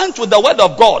consistent with the word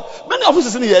of God. Many of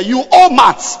us in here, you owe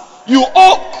maths, you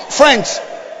owe French,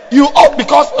 you owe,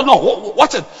 because no,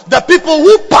 watch it. The people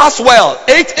who pass well,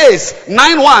 8 A's,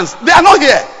 9 1s, they are not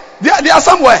here. They are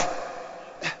somewhere.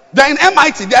 They're in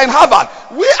MIT, they're in Harvard.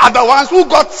 We are the ones who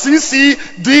got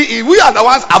CCDE. We are the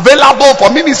ones available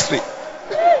for ministry.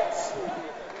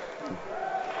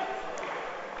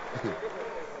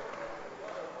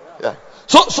 Yeah.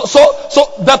 So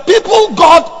the people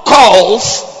God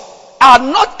calls are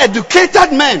not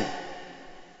educated men.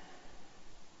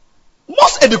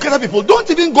 Most educated people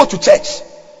don't even go to church.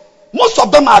 Most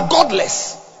of them are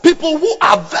godless. People who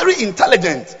are very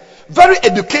intelligent, very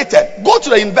educated, go to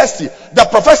the university. The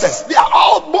professors, they are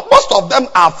all, most of them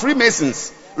are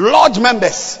Freemasons, lodge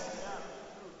members.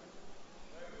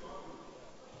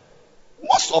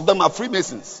 Most of them are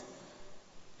Freemasons,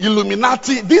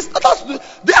 Illuminati. They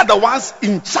are the ones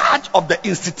in charge of the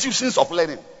institutions of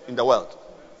learning in the world.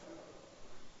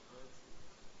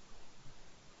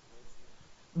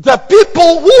 The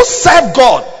people who serve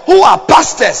God, who are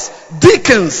pastors,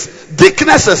 deacons,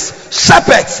 deaconesses,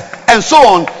 shepherds, and so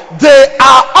on, they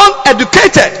are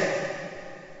uneducated.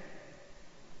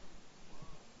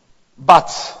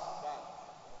 But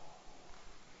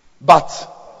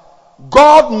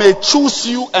God may choose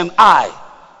you and I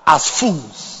as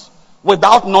fools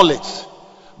without knowledge,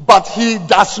 but he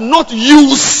does not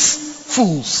use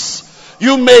fools.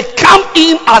 You may come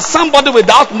in as somebody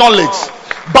without knowledge,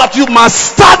 but you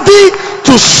must study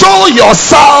to show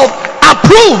yourself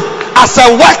approved as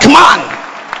a workman.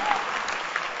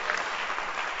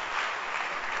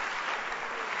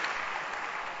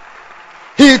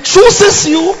 He chooses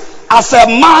you as a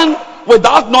man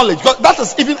without knowledge. That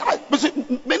is even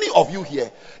many of you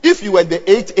here. If you were the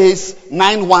 8 A's,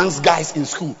 9 1s guys in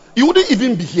school, you wouldn't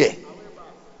even be here.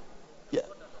 Yeah.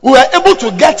 We were able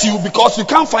to get you because you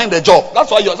can't find a job. That's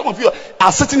why some of you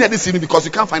are sitting here this evening because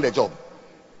you can't find a job.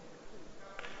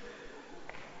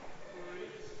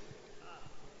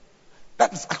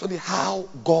 That is actually how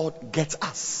God gets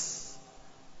us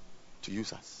to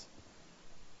use us.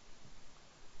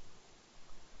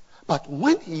 But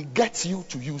when he gets you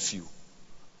to use you,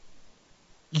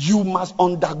 you must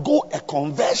undergo a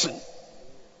conversion.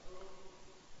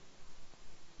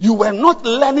 You were not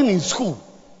learning in school.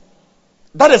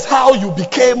 That is how you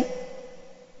became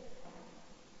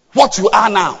what you are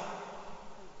now.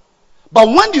 But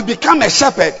when you become a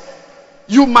shepherd,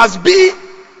 you must be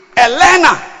a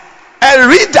learner, a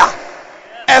reader,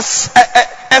 a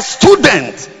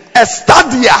student, a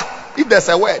studier, if there's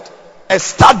a word, a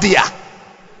studier.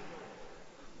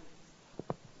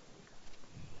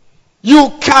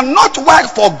 You cannot work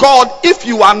for God if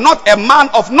you are not a man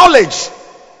of knowledge.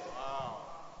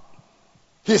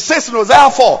 He says in Hosea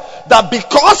 4 that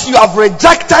because you have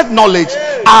rejected knowledge,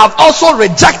 I have also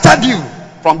rejected you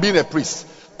from being a priest.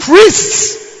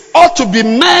 Priests ought to be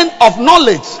men of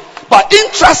knowledge. But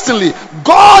interestingly,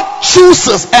 God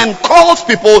chooses and calls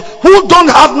people who don't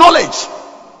have knowledge.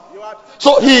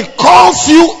 So he calls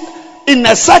you in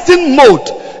a certain mode,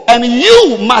 and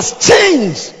you must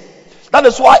change. That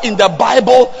is why in the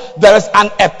Bible there is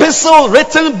an epistle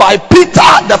written by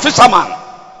Peter the fisherman.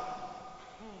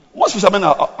 Most fishermen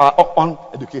are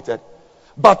uneducated.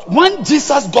 But when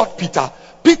Jesus got Peter,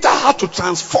 Peter had to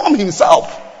transform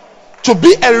himself to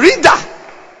be a reader.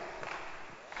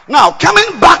 Now,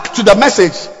 coming back to the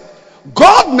message,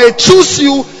 God may choose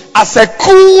you as a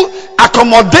cool,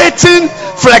 accommodating,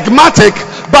 phlegmatic,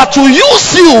 but to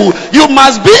use you, you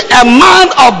must be a man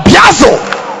of biazo.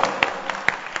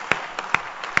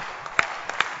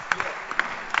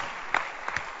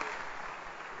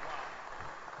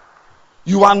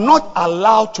 You are not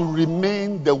allowed to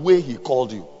remain the way he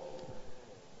called you.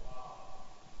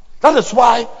 That is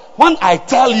why when I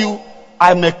tell you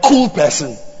I'm a cool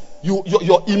person,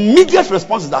 your immediate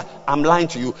response is that I'm lying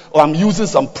to you, or I'm using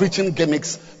some preaching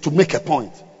gimmicks to make a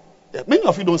point. Yeah, many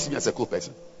of you don't see me as a cool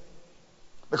person,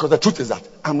 because the truth is that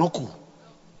I'm not cool.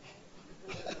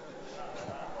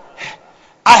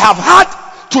 I have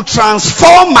had to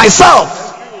transform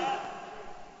myself,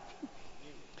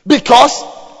 because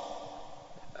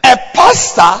a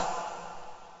pastor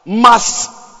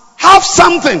must have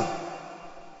something.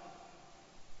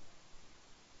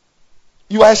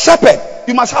 You are a shepherd,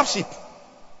 you must have sheep.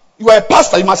 You are a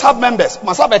pastor, you must have members, you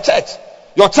must have a church.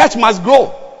 Your church must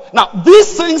grow. Now,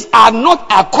 these things are not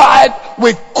acquired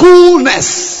with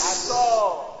coolness.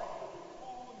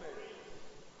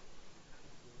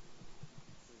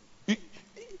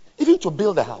 Even to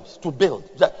build a house, to build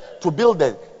a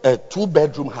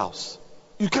 2-bedroom house,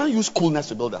 you can't use coolness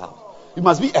to build a house. You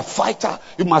must be a fighter.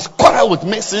 You must quarrel with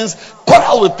masons,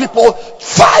 quarrel with people,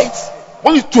 fight.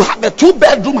 Want you to have a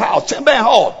 2-bedroom house, chamber and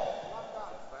hall.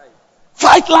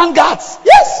 Fight land guards.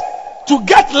 Yes, to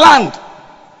get land.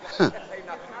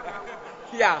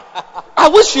 Yeah. I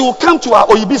wish you would come to our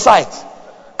Oyibi site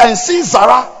and see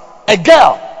Zara, a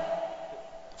girl,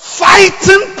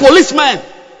 fighting policemen.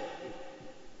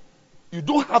 You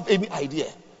don't have any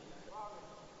idea.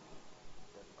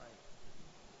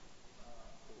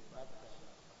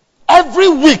 Every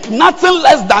week, nothing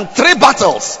less than 3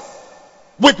 battles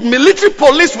with military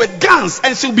police with guns,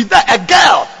 and she'll be there, a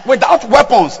girl without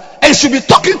weapons, and she'll be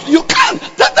talking to you. Can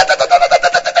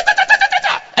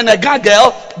and a guy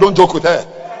girl, don't joke with her.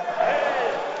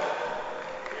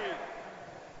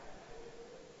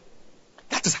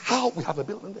 That is how we have a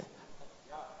building there.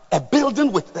 A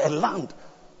building with a land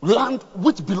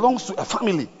which belongs to a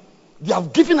family. They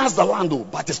have given us the land, though,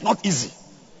 but it's not easy.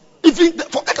 Even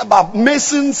forget about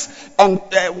masons and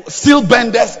steel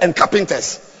benders and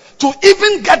carpenters to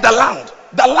even get the land.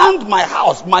 The land, my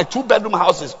house, my 2-bedroom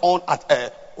house is on at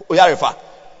Oyarifa.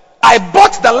 I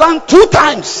bought the land 2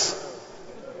 times.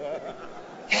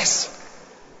 Yes.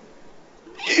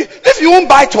 If you won't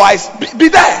buy twice, be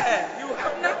there. You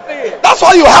have nothing. That's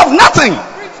why you have nothing.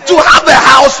 To have a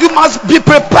house, you must be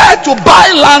prepared to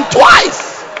buy land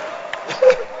twice.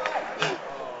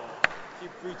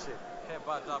 Keep preaching.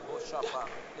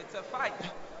 It's a fight.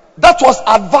 That was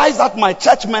advice that my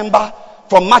church member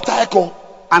from Mata Echo,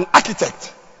 an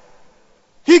architect,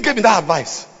 he gave me that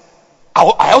advice.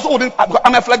 I also wouldn't.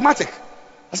 I'm a phlegmatic.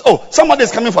 I said, oh, somebody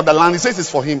is coming for the land. He says it's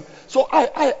for him. So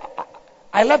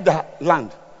I left the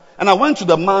land and I went to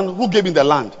the man who gave me the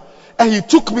land, and he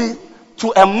took me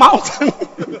to a mountain.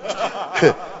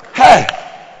 Hey,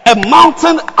 a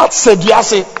mountain at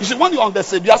Sebiase. You see, when you're on the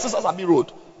Sebiase Sasabi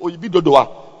Road, or you be Dodoa,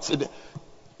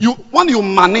 when you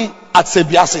money at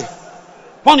Sebiase,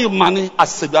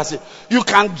 you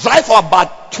can drive for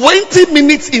about 20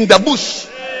 minutes in the bush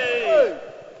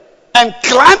and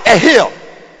climb a hill.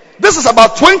 This is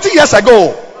about 20 years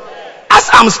ago. As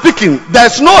I'm speaking,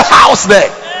 there's no house there.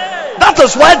 That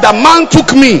is why the man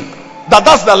took me.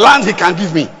 That's the land he can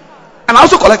give me. And I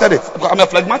also collected it. I'm a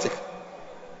phlegmatic.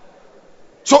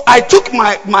 So I took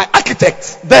my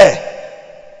architect there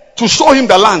to show him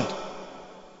the land.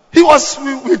 We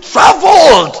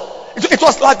traveled. It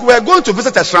was like we were going to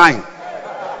visit a shrine.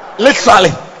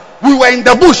 Literally. We were in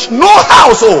the bush. No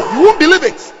house. Oh, you won't believe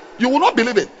it. You will not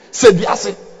believe it.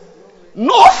 Sebiase.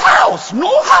 No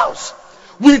house.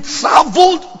 We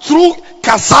traveled through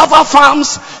cassava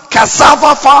farms,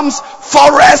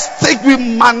 forests. We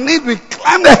managed. We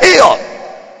climbed the hill.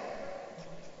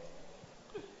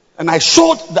 And I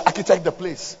showed the architect the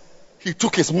place. He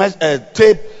took his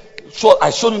tape. I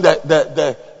showed him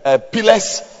the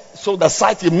pillars. So the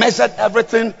site, he measured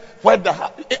everything.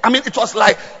 It was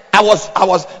like I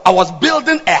was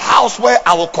building a house where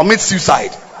I will commit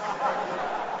suicide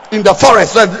in the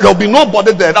forest. So there'll be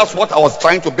nobody there. That's what I was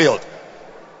trying to build.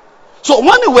 So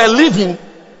when we were leaving,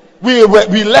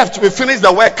 we left. We finished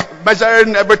the work,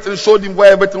 measuring everything, showed him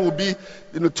where everything would be.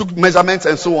 Took measurements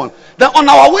and so on. Then on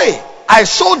our way, I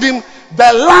showed him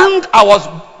the land I was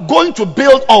going to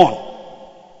build on.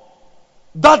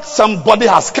 That somebody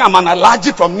has come and enlarged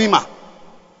it from Nima.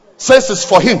 Says it's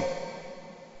for him.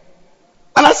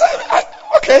 And I said,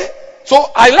 okay.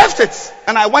 So I left it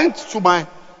and I went to my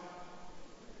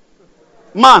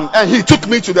man and he took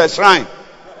me to the shrine.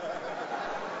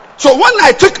 So when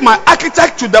I took my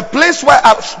architect to the place where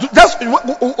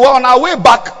we're on our way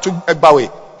back to Egbawe,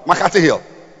 Makati Hill,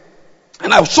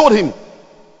 and I showed him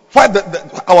where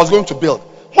I was going to build.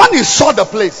 When he saw the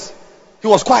place, he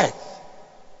was quiet.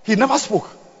 He never spoke.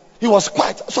 He was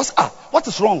quiet. So I said, what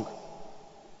is wrong?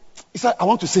 He said, I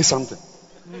want to say something.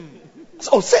 I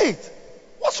said, say it.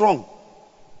 What's wrong?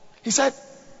 He said,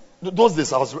 those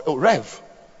days I was Rev.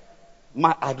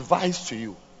 My advice to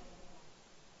you.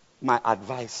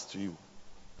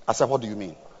 I said, what do you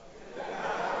mean?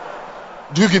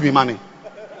 Do you give me money?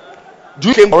 Do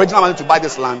you give original money to buy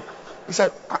this land? He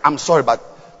said, I'm sorry, but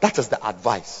that is the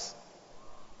advice.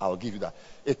 I will give you that.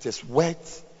 It is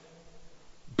worth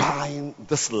buying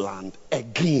this land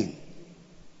again.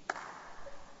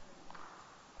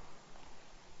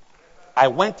 I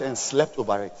went and slept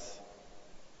over it.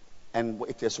 And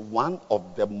it is one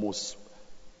of the most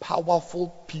powerful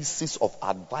pieces of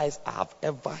advice I have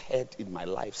ever heard in my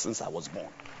life since I was born.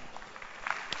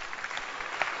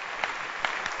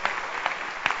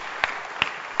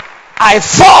 I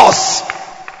force.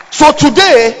 So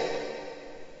today,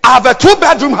 I have a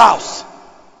 2-bedroom house.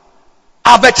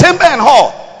 I have a chamber and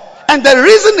hall. And the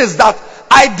reason is that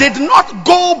I did not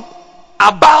go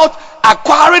about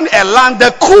acquiring a land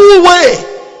the cool way.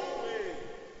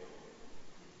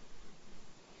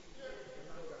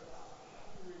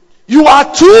 You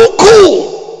are too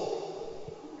cool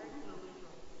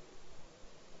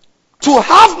to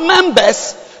have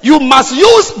members. You must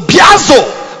use biazo,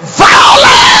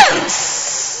 violence.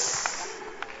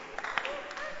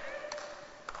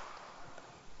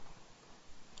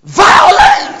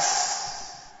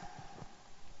 Violence.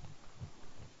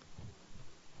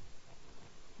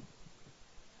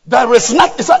 There is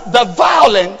not, the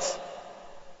violence,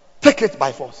 take it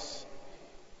by force.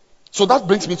 So that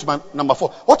brings me to my number 4.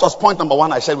 What was point number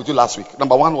 1 I shared with you last week?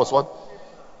 Number 1 was what?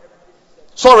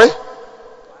 Sorry?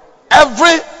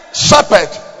 Every shepherd.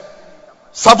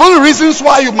 7 reasons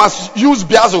why you must use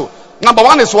biazo. Number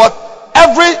 1 is what?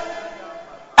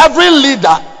 Every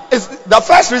leader is, the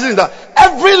first reason is that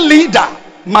every leader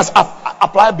must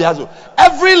apply biazo.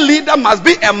 Every leader must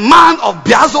be a man of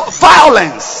biazo,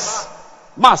 violence.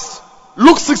 Must.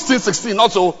 Luke 16:16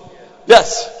 also.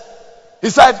 Yes. He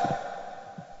said,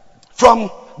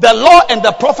 from the law and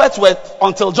the prophets were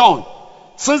until John,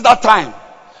 since that time,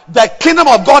 the kingdom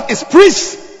of God is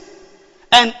preached,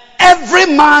 and every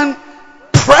man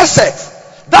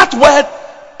presseth. That word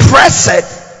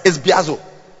presseth is biazo.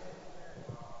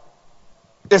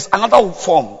 It's another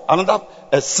form, another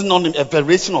synonym, a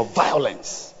variation of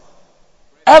violence.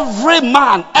 Every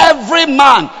man,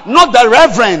 not the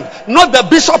reverend, not the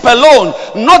bishop alone,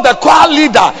 not the choir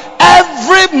leader.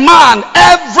 Every man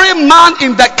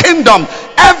in the kingdom,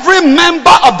 every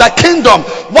member of the kingdom,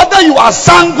 whether you are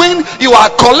sanguine, you are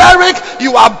choleric,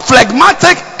 you are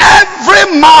phlegmatic,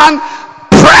 every man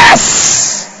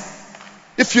press.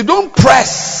 If you don't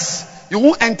press, you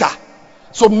won't enter.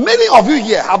 So many of you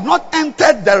here have not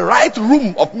entered the right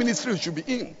room of ministry you should be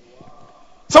in.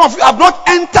 Some of you have not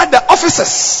entered the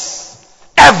offices.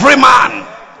 Every man.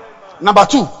 Number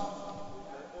 2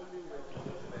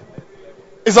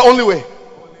 is the only way.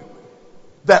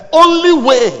 The only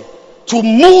way to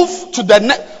move to the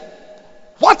next,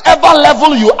 whatever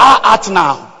level you are at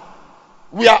now.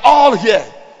 We are all here.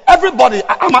 Everybody,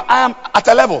 I am at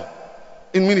a level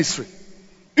in ministry.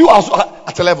 You are also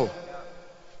at a level.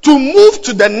 To move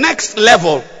to the next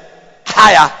level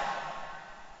higher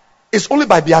is only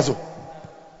by biazo.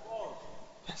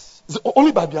 Yes, it's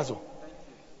only by biazo.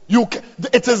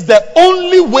 It is the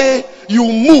only way you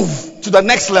move to the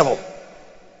next level.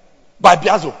 By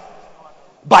biazo.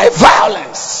 By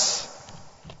violence.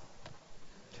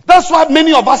 That's why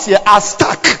many of us here are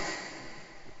stuck.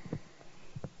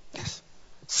 Yes.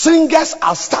 Singers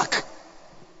are stuck.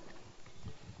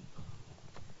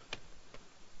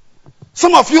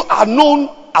 Some of you are known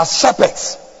as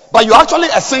shepherds, but you're actually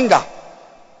a singer.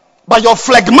 But your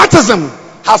phlegmatism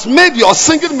has made your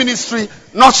singing ministry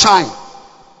not shine.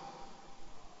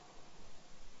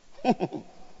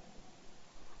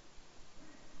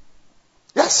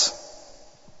 Yes.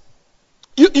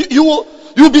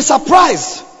 You'll be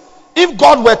surprised if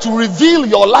God were to reveal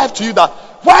your life to you that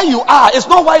where you are is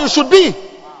not where you should be.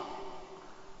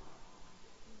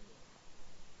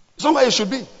 It's not where you should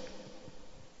be.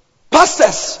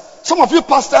 Pastors, some of you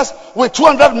pastors with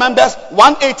 200 members,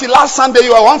 180, last Sunday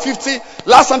you were 150,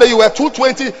 last Sunday you were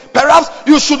 220. Perhaps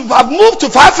you should have moved to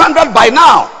 500 by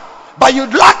now, but you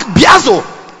lack biazo.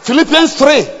 Philippians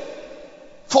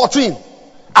 3:14.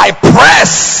 I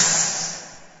press.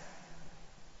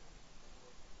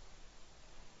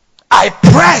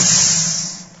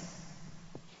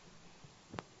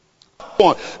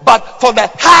 But for the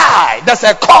high, there's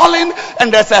a calling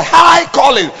and there's a high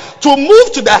calling. To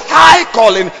move to the high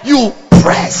calling, you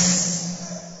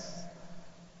press.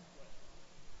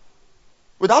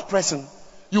 Without pressing,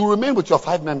 you remain with your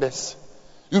 5 members.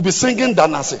 You'll be singing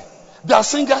Danase. There are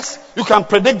singers, you can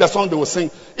predict the song they will sing.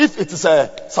 If it is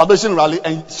a salvation rally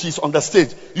and she's on the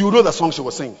stage, you know the song she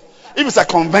will sing. If it's a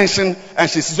convention and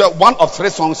she's one of 3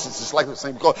 songs she's likely to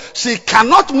sing, because she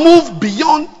cannot move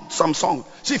beyond some song.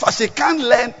 She can't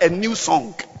learn a new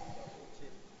song.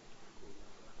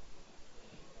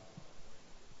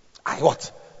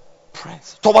 What?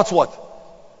 Price. Towards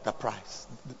what? The price.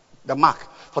 The mark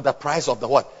for the price of the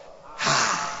what?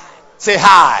 High. Say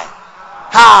high.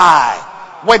 High.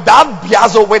 Without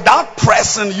biazo, without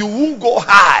pressing, you won't go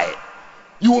high.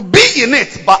 You will be in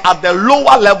it, but at the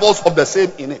lower levels of the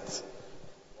same in it.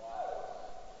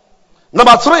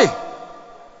 Number 3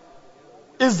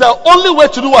 is the only way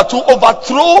to do what? To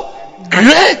overthrow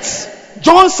great.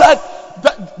 John said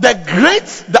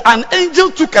an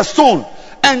angel took a stone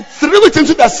and threw it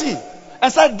into the sea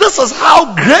and said, this is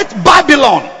how great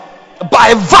Babylon,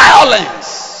 by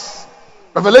violence.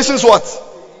 Revelations what?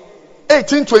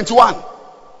 18:21.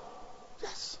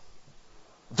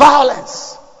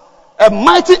 Violence. A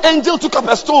mighty angel took up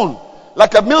a stone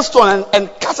like a millstone and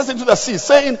cast it into the sea,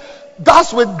 saying,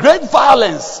 thus with great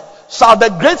violence shall the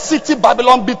great city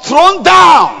Babylon be thrown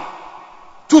down.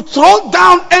 To throw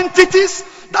down entities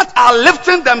that are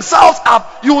lifting themselves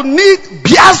up, you need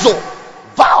biazo,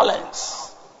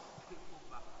 violence.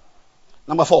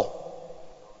 Number 4.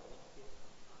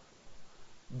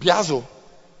 Biazo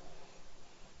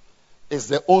is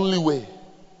the only way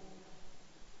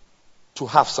to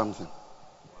have something.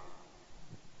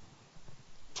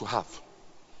 To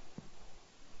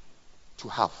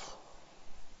have.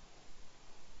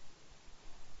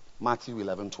 Matthew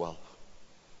 11:12.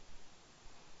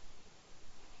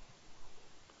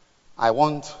 I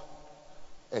want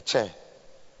a chair.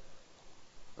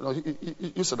 No,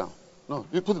 you sit down. No,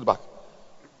 you put it back.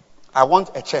 I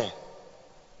want a chair.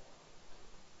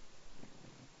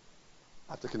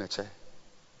 I've taken a chair.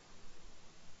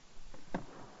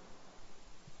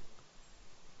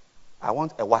 I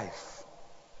want a wife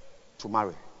to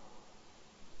marry.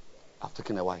 I've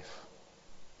taken a wife.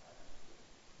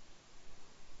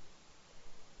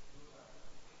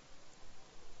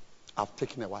 I've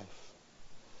taken a wife.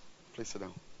 Please sit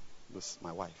down. This is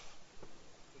my wife.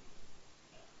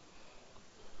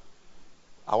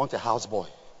 I want a houseboy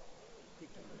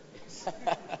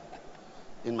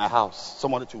in my house.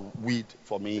 Somebody to weed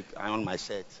for me, iron my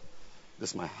shirt.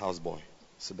 This is my houseboy.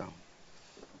 Sit down.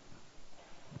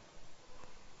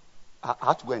 I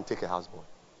had to go and take a houseboy.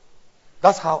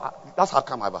 That's how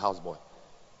come I have a houseboy.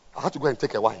 I had to go and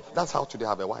take a wife. That's how today I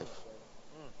have a wife.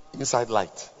 Inside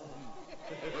light.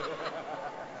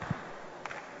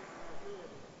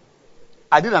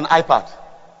 I did an iPad.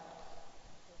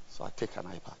 So I take an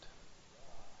iPad.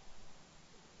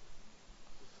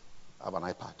 I have an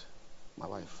iPad. My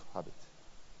wife have it.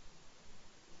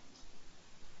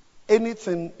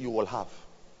 Anything you will have,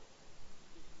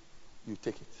 you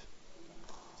take it.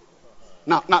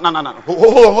 Now.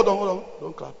 Hold on.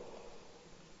 Don't clap.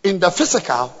 In the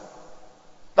physical,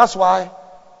 that's why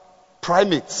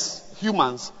primates,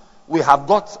 humans, we have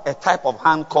got a type of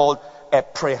hand called a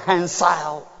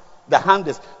prehensile. The hand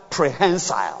is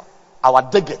prehensile. Our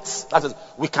digits, that is,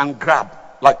 we can grab.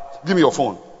 Like, give me your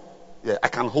phone. Yeah, I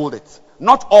can hold it.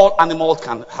 Not all animals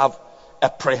can have a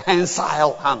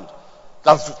prehensile hand.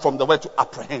 That's from the word to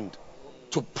apprehend.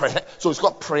 So it's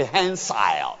called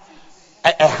prehensile.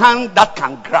 A hand that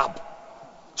can grab.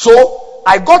 So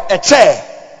I got a chair.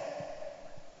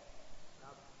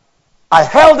 I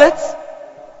held it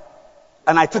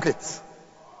and I took it.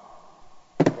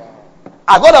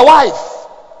 I got a wife.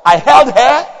 I held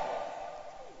her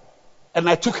and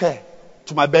I took her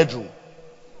to my bedroom.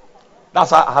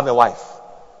 That's why I have a wife.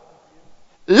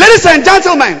 Ladies and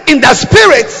gentlemen, in the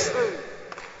spirit,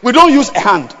 we don't use a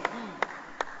hand.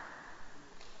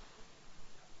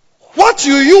 What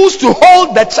you use to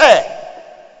hold the chair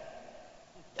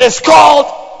is called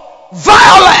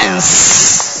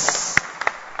violence.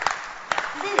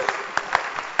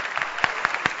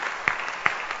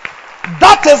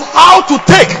 That is how to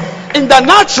take. In the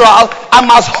natural, I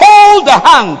must hold the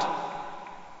hand.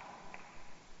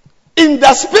 In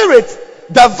the spirit,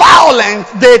 the violent,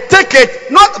 they take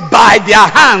it not by their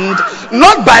hand,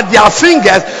 not by their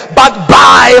fingers, but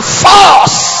by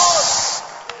force.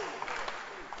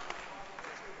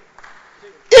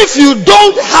 If you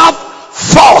don't have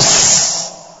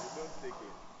force,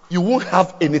 you won't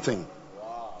have anything.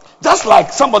 Just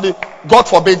like somebody, God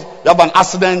forbid, you have an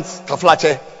accident,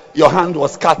 kaflache, your hand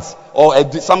was cut or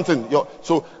something.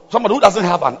 So somebody who doesn't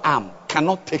have an arm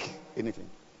cannot take anything.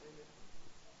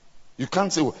 You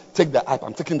can't say, take the iPad,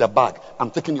 I'm taking the bag,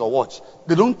 I'm taking your watch.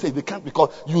 They can't,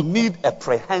 because you need a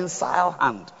prehensile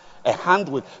hand. A hand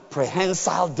with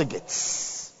prehensile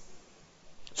digits.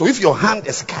 So if your hand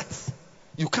is cut,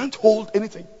 you can't hold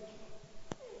anything.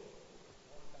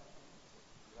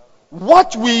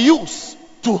 What we use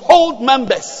to hold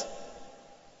members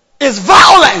is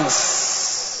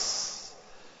violence.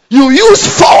 You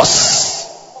use force.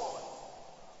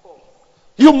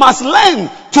 You must learn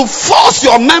to force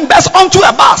your members onto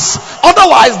a bus.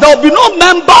 Otherwise, there will be no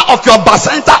member of your bus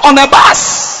center on a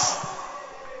bus.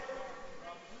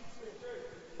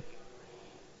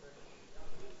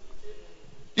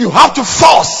 You have to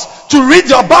force to read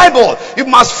your Bible. You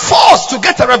must force to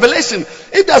get a revelation.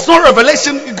 If there's no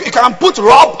revelation, you can put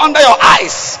rope under your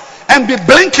eyes and be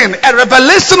blinking. A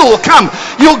revelation will come.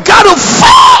 You got to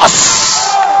force.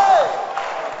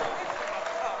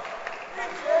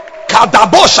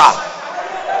 Kadabosha.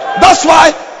 That's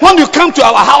why when you come to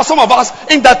our house, some of us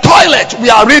in the toilet we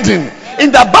are reading.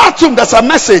 In the bathroom there's a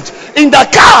message. In the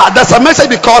car there's a message,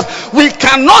 because we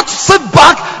cannot sit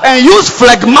back and use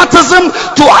phlegmatism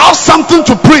to have something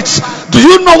to preach. Do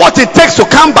you know what it takes to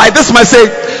come by this message?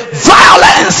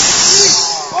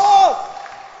 Violence.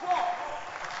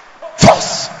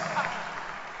 Force.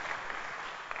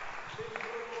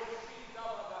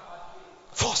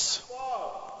 Force.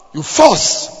 You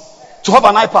force to have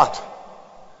an iPad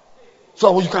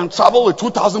so you can travel with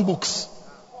 2,000 books.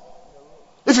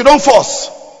 If you don't force,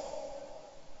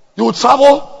 you will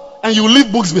travel and you will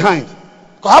leave books behind.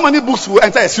 Because how many books will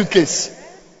enter a suitcase?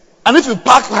 And if you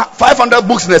pack 500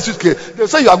 books in a suitcase, they'll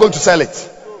say you are going to sell it.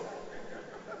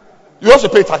 You have to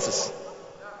pay taxes.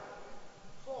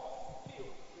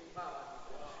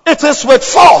 It is with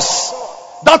force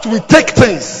that we take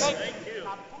things.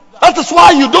 That is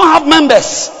why you don't have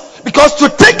members. Because to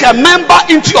take a member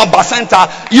into your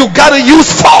bacenta, you gotta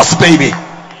use force, baby. You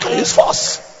gotta use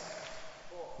force.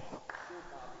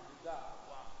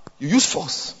 You use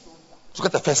force to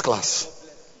get the first class.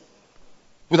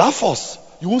 Without force,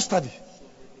 you won't study.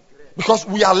 Because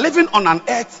we are living on an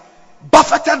earth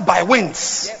buffeted by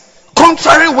winds,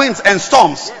 contrary winds and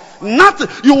storms. Nothing,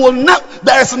 you will not.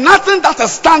 There is nothing that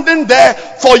is standing there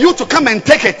for you to come and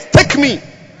take it. Take me.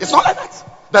 It's not like that.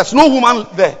 There's no woman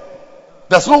there.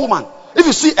 There's no woman. If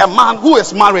you see a man who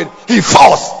is married, he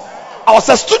falls. I was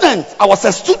a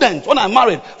student when I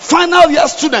married. Final year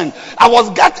student. I was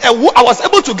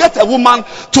able to get a woman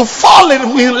to fall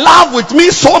in love with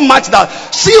me so much that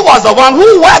she was the one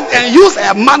who worked and used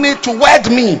her money to wed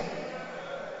me.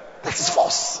 That is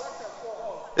force.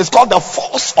 It's called the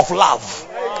force of love.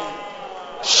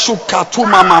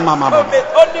 Shukatuma mama.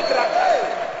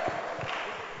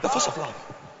 The force of love.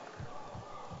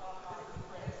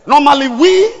 Normally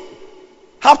we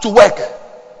have to work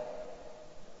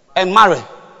and marry.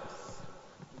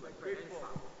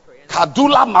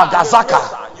 Kadula Magazaka.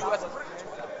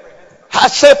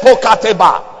 Hashepo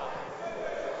Kateba.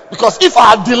 Because if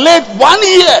I had delayed 1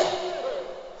 year,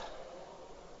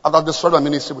 I would have destroyed my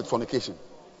ministry with fornication.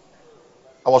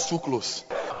 I was too close.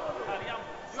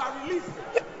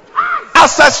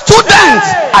 As a student,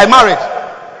 I married.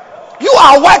 You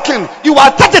are working. You are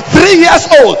 33 years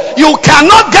old. You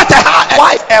cannot get a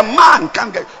wife. A man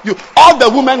can't get you. All the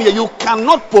women here, you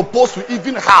cannot propose to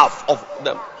even half of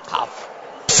them. Half.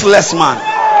 Useless man.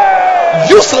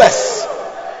 Useless.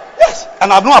 Yes.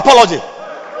 And I have no apology.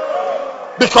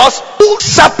 Because cool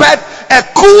shepherd, a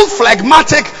cool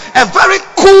phlegmatic, a very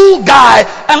cool guy.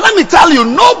 And let me tell you,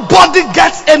 nobody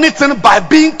gets anything by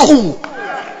being cool.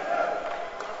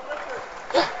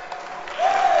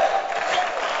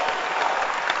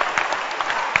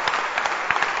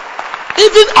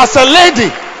 Even as a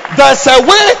lady, there's a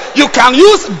way you can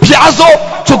use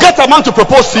biazo to get a man to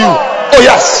propose to you. Oh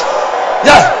yes.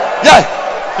 Yeah.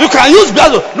 You can use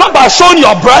biazo, not by showing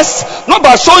your breasts, not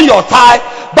by showing your thigh,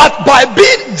 but by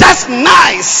being just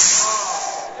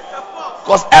nice.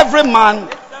 Because every man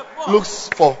looks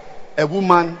for a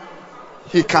woman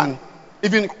he can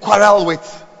even quarrel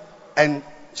with, and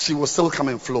she will still come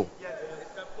and flow.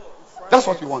 That's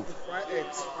what we want.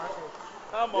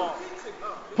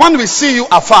 When we see you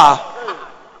afar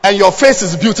and your face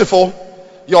is beautiful,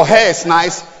 your hair is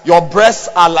nice, your breasts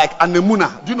are like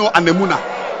anemona. Do you know anemona?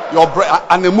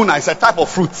 Anemona is a type of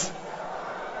fruit.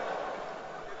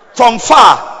 From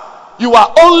far, you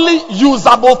are only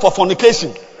usable for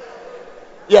fornication.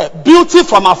 Yeah, beauty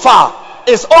from afar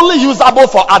is only usable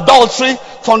for adultery,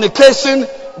 fornication,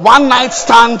 one night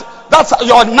stand. That's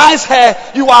your nice hair.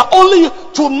 You are only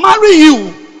to marry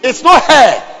you. It's not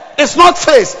hair. It's not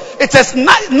face. It is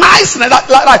nice.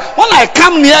 Like when I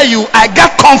come near you, I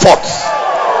get comfort.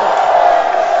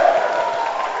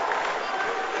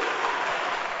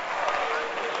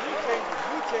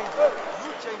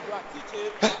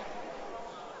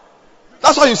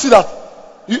 That's why you see that.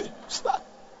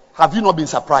 Have you not been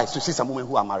surprised to see some women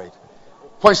who are married?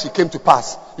 When she came to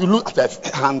pass, you look at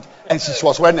her hand and she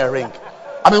was wearing a ring.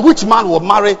 I mean, which man will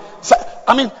marry?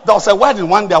 I mean, there was a wedding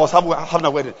one day. I was having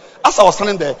a wedding. As I was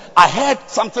standing there, I heard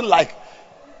something like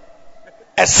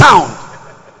a sound.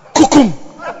 Kukum.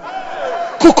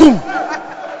 Kukum.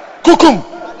 Kukum.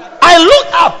 I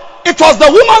looked up. It was the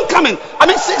woman coming. I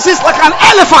mean, she's like an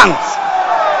elephant.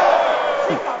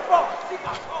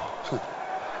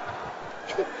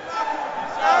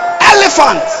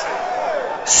 Elephant.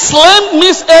 Slim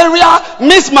Miss Area,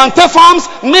 Miss Mantefarms,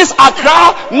 Miss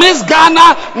Accra, Miss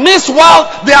Ghana, Miss World,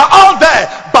 they are all there.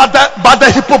 But the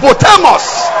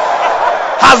hippopotamus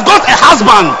has got a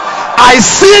husband. I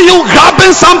see you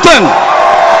grabbing something.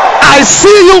 I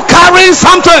see you carrying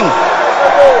something.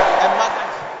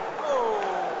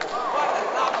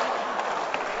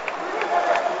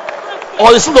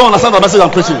 Or you still don't understand the message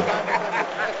I'm preaching.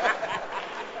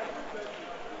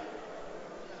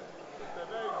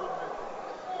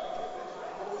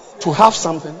 to have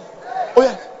something. Oh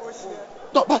yeah.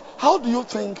 No, but how do you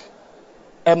think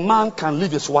a man can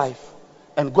leave his wife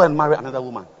and go and marry another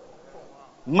woman?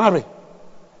 Marry.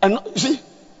 And you see,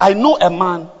 I know a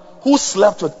man who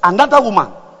slept with another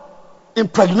woman,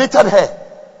 impregnated her.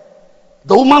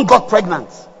 The woman got pregnant.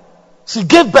 She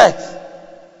gave birth.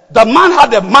 The man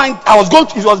had a mind.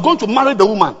 He was going to marry the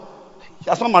woman. He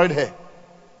has not married her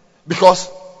because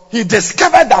he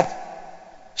discovered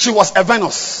that she was a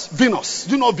Venus. Venus.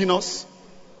 Do you know Venus?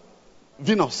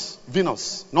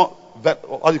 Venus. Not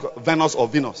what do you call Venus or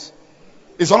Venus.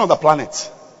 It's one of the planets.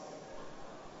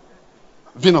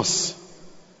 Venus.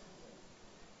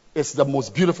 It's the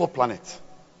most beautiful planet.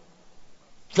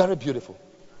 Very beautiful.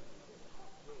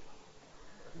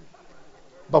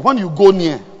 But when you go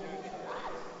near,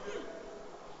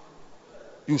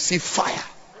 you see fire.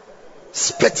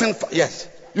 Spitting fire. Yes.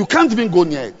 You can't even go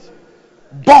near it.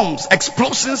 Bombs,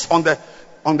 explosions on the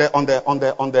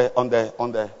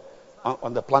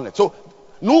planet. So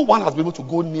no one has been able to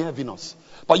go near Venus.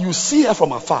 But you see her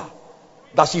from afar.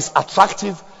 That she's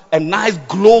attractive, a nice,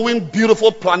 glowing,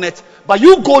 beautiful planet. But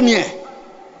you go near.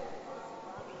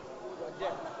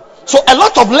 So a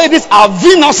lot of ladies are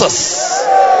Venuses.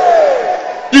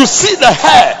 You see the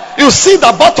hair, you see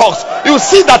the buttocks, you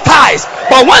see the thighs.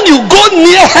 But when you go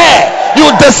near her, you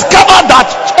discover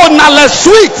that on a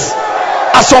sweet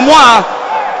as someone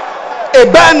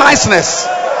a bare niceness.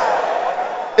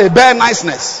 A bare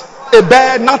niceness. A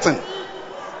bare nothing.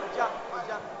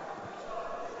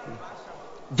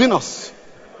 Venus.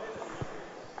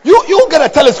 You get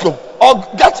a telescope or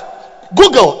get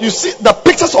Google. You see the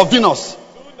pictures of Venus.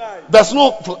 There's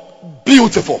no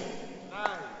beautiful.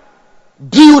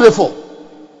 Beautiful.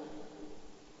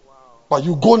 But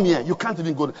you go near, you can't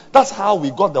even go near. That's how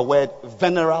we got the word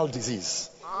venereal disease.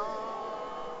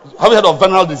 Have you heard of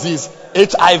venereal disease?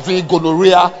 HIV,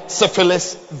 gonorrhea,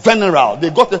 syphilis, venereal.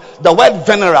 They got the word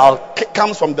venereal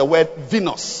comes from the word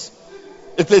Venus.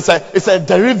 It's a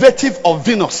derivative of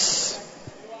Venus.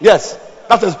 Yes.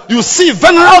 That is, you see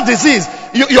venereal disease.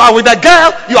 You are with a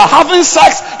girl, you are having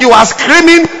sex, you are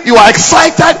screaming, you are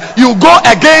excited, you go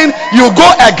again.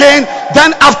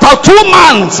 Then after 2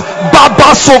 months,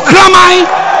 Baba Sokramai.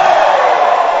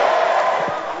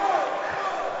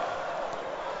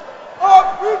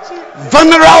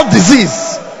 Venereal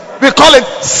disease. We call it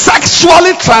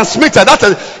sexually transmitted. That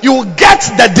is, you get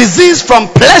the disease from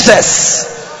pleasures.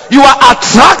 You are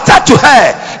attracted to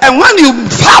her, and when you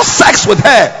have sex with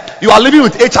her, you are living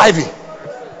with HIV,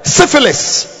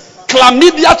 syphilis,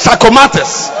 chlamydia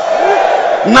trachomatis,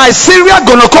 Neisseria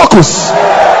gonococcus,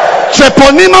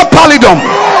 Treponema pallidum.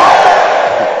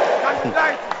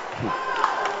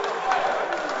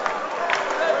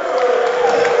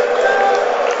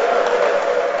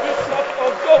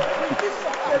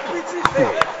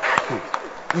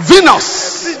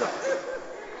 Venus.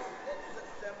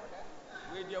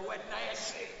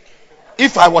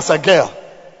 If I was a girl,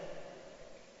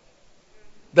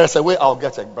 there's a way I'll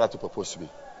get a brother to propose to me.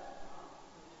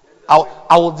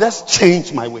 I will just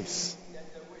change my ways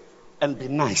and be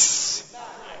nice,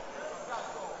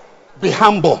 be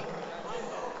humble.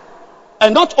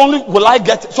 And not only will I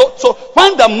get so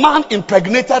when the man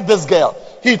impregnated this girl,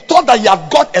 he thought that he had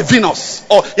got a Venus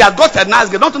or he had got a nice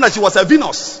girl. Not only that she was a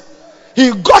Venus,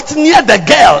 he got near the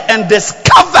girl and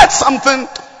discovered something.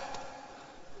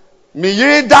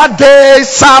 Miyida de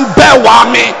sambe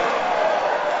wami.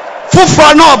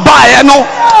 Fufra no buy no.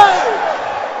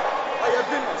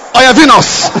 Oya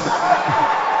Venus.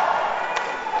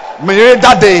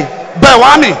 Miyida de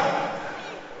bewami.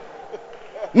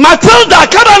 Matilda,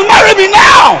 come and marry me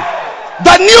now.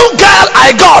 The new girl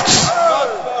I got.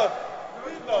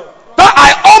 That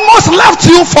I almost left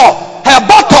you for. Her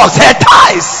buttocks, her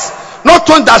thighs. Not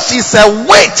only that she's a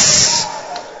witch.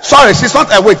 Sorry, she's not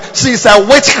a witch. She's a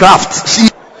witchcraft.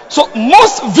 So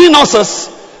most Venuses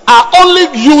are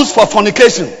only used for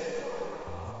fornication,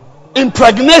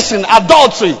 impregnation,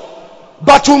 adultery.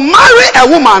 But to marry a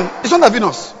woman, it's not a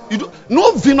Venus.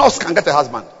 No Venus can get a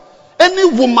husband. Any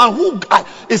woman who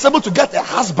is able to get a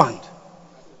husband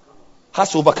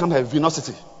has to overcome her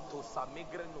Venusity.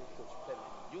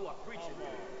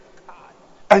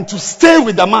 And to stay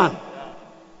with the man,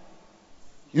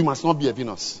 you must not be a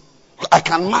Venus. I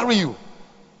can marry you,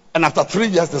 and after 3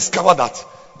 years discover that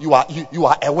you are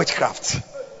a witchcraft.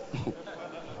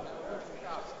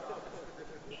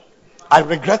 I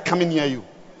regret coming near you.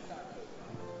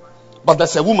 But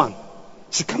there's a woman,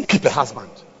 she can't keep a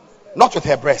husband. Not with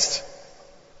her breast.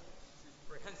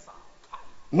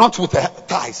 Not with her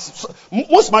thighs.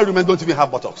 Most married women don't even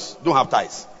have buttocks. Don't have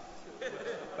thighs.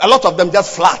 A lot of them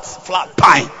just flat,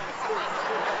 pine.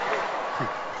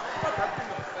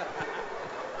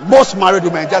 Most married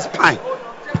women just pine.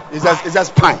 It's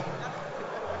just pine.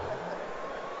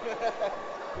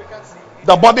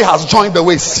 The body has joined the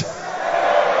waist.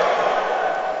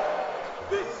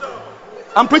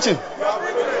 I'm preaching.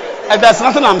 And there's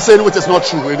nothing I'm saying which is not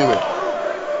true anyway.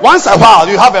 Once a while,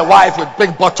 you have a wife with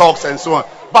big buttocks and so on.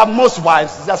 But most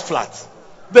wives, it's just flat.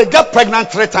 They get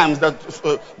pregnant 3 times,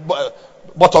 the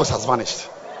buttocks has vanished.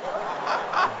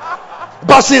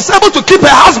 But she's able to keep her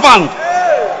husband.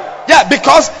 Yeah,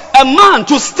 because a man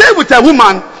to stay with a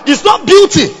woman is not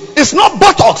beauty. It's not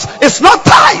buttocks. It's not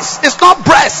thighs. It's not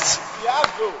breasts.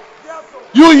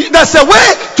 There's a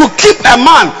way to keep a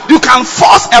man. You can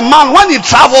force a man when he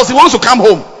travels, he wants to come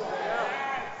home.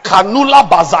 Kanula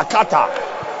Bazakata.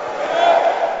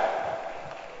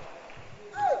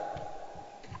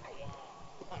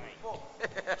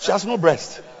 She has no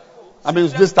breast. I mean,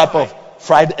 it's this type of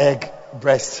fried egg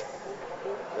breast.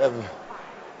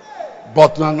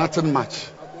 But nothing much.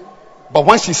 But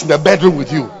when she's in the bedroom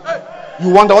with you, you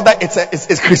wonder whether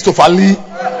it's Christopher Lee.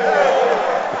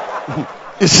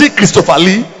 Is she Christopher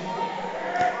Lee?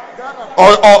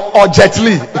 Or Jet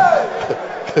Li?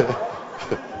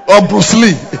 Or Bruce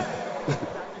Lee?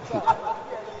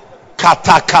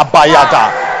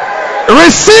 Katakabayada.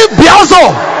 Receive Biazo.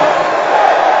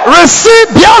 Receive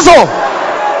Biazo.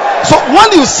 So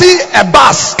when you see a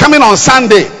bus coming on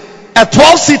Sunday, a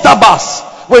 12-seater bus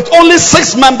with only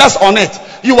 6 members on it,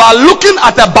 you are looking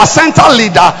at a bacenta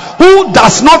leader who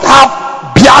does not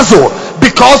have Biazo,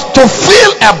 because to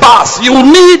fill a bus you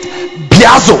need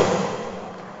Biazo.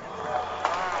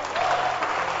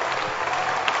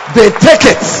 They take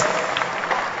it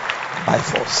by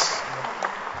force.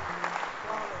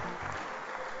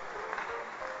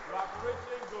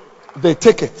 They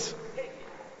take it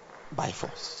by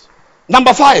force.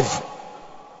 Number 5.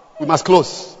 We must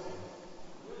close.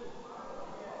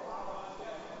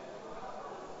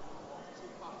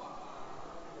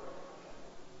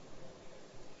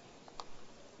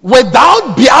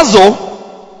 Without Biazo,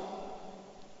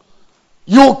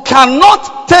 you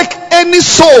cannot take any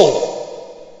soul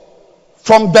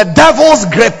from the devil's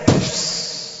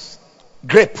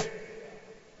grip.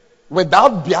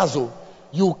 Without Biazo,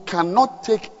 you cannot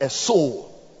take a soul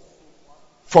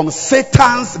from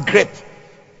Satan's grip.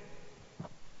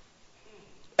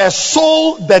 A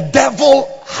soul the devil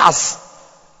has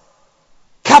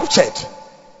captured.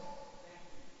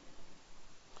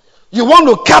 You want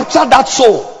to capture that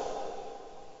soul.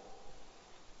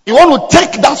 You want to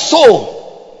take that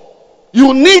soul.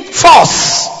 You need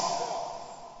force.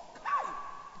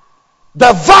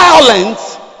 The violent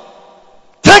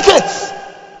take it.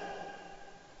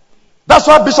 That's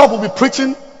why Bishop will be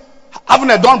preaching, having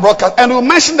a dawn broadcast, and we'll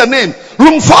mention the name.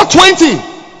 Room 420.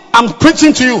 I'm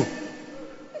preaching to you.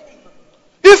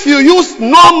 If you use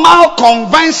normal,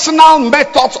 conventional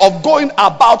methods of going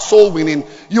about soul winning,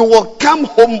 you will come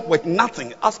home with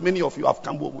nothing. As many of you have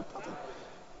come home with nothing.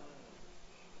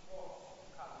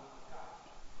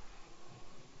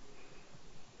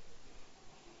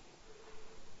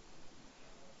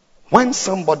 When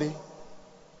somebody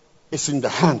is in the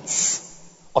hands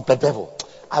of the devil,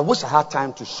 I wish I had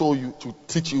time to show you, to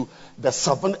teach you the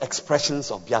 7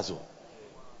 expressions of Biazo.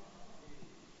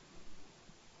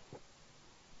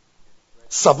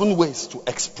 7 ways to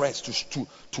express, to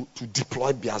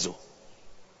deploy Biazo.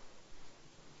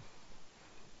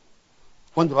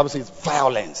 When the Bible says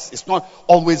violence, it's not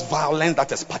always violence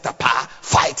that is patapa,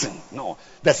 fighting. No.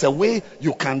 There's a way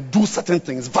you can do certain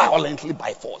things violently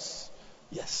by force.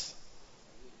 Yes.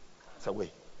 It's a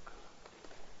way.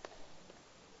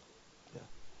 Yeah.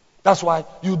 That's why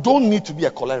you don't need to be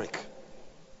a choleric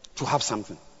to have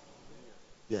something.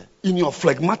 Yeah. In your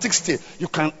phlegmatic state, you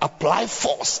can apply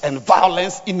force and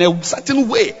violence in a certain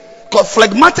way. Because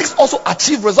phlegmatics also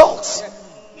achieve results.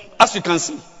 As you can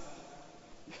see.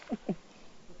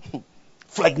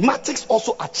 Phlegmatics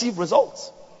also achieve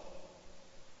results.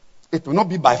 It will not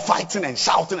be by fighting and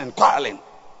shouting and quarreling.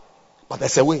 But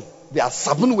there's a way. There are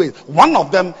 7 ways. One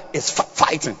of them is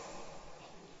fighting.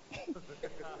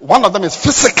 One of them is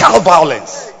physical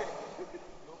violence.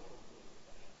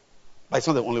 But it's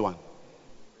not the only one.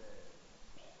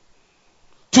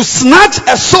 To snatch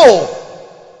a soul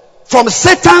from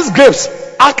Satan's grips.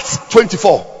 Acts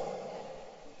 24.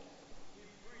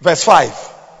 Verse 5.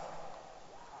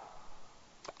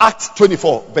 Acts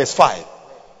 24, verse 5.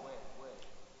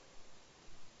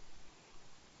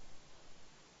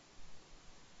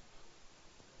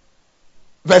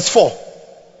 Verse 4.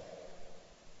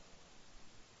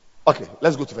 Okay,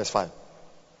 let's go to verse 5.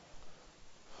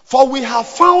 For we have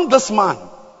found this man,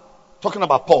 talking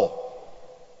about Paul.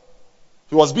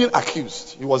 He was being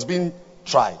accused. He was being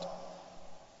tried.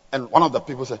 And one of the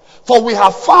people said, for we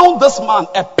have found this man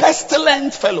a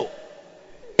pestilent fellow.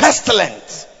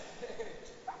 Pestilent.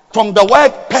 From the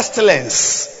word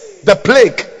pestilence, the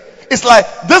plague. It's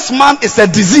like this man is a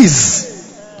disease.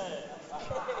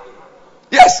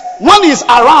 Yes, when he's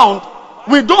around,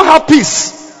 we don't have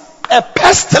peace. A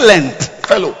pestilent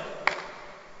fellow.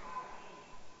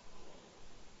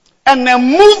 And a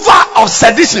mover of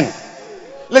sedition.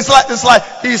 It's like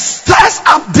he stirs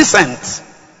up dissent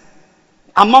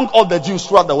among all the Jews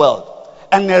throughout the world.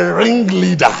 And a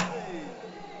ringleader.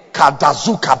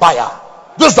 Kadazu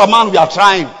Kabaya. This is the man we are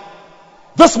trying.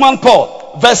 This man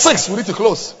Paul. Verse 6, we need to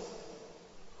close.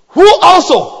 Who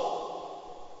also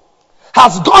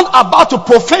has gone about to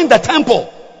profane the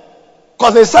temple.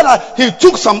 Because they said that he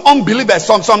took some unbelievers,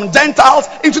 some Gentiles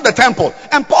into the temple.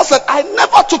 And Paul said, I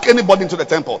never took anybody into the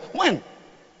temple. When?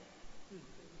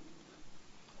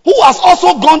 Who has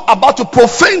also gone about to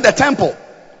profane the temple,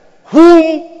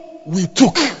 whom we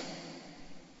took.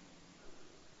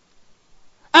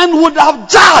 And would have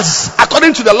judged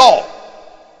according to the law.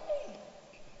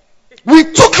 We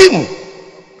took him.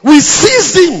 We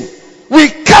seized him. We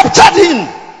captured him.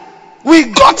 We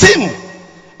got him.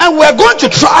 And we're going to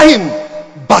try him.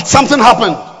 But something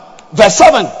happened. Verse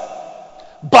 7.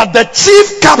 But the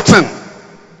chief captain,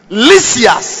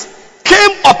 Lysias,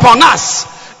 came upon us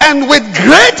and with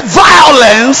great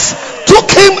violence took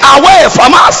him away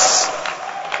from us.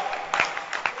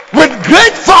 With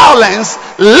great violence,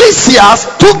 Lysias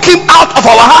took him out of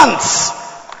our hands.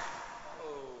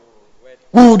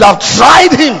 We would have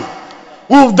tried him.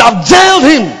 We would have jailed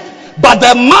him. But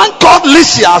the man called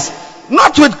Lysias,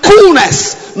 not with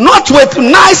coolness, not with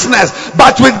niceness,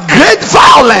 but with great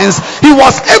violence, he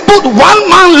was able, one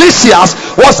man Lysias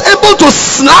was able to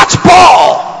snatch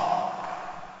Paul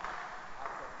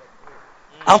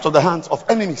out of the hands of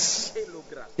enemies.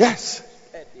 Yes.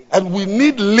 And we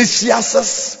need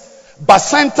Lysias's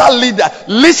Bacenta leader,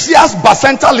 Lysias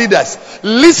Bacenta leaders,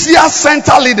 Lysias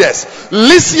center leaders,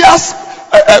 Lysias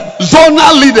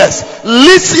zonal leaders,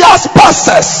 Lysias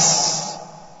pastors.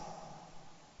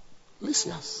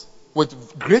 Lysias with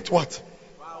great what?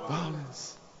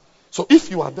 Violence. So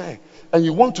if you are there and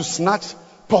you want to snatch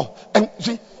Paul, and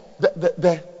see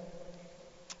the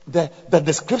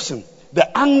description,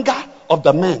 the anger of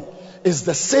the man is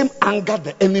the same anger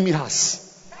the enemy has.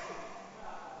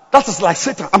 That is like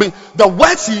Satan. I mean, the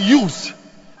words he used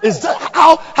is that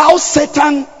how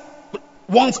Satan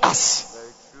wants us.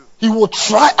 He will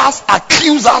try us,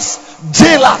 accuse us,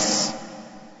 jail us.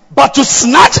 But to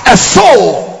snatch a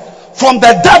soul from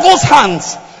the devil's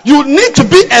hands, you need to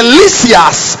be a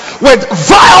Lysias with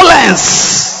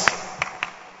violence.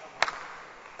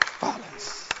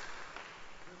 Violence.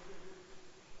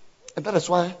 And that is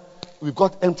why we've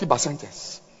got empty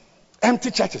bacentas.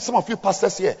 Empty churches. Some of you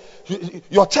pastors here,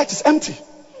 your church is empty.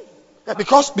 Yeah,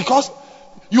 because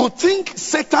you think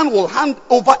Satan will hand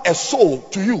over a soul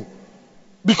to you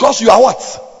because you are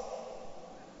what?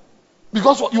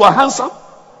 Because you are handsome?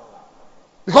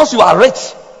 Because you are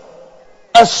rich?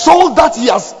 A soul that he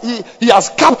has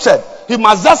captured, he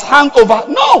must just hand over.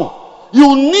 No,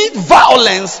 you need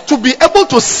violence to be able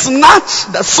to snatch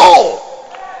the soul.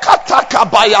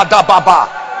 Katakabaya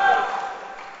baba.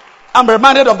 I'm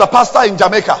reminded of the pastor in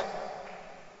Jamaica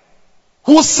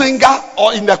whose singer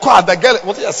or in the choir, the girl,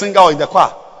 was it a singer or in the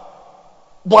choir,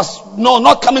 was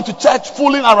not coming to church,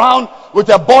 fooling around with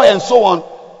a boy and so on.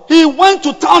 He went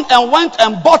to town and went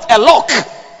and bought a lock.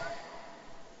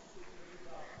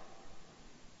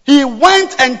 He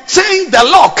went and changed the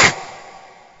lock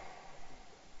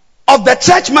of the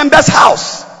church member's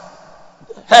house,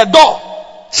 her door,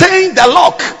 changed the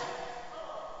lock.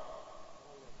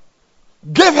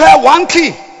 Give her one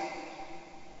key.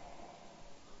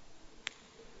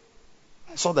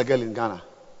 I saw the girl in Ghana.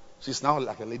 She's now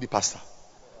like a lady pastor.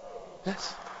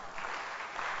 Yes.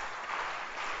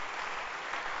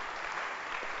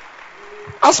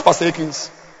 Ask Pastor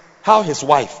Akins how his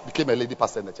wife became a lady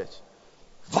pastor in the church.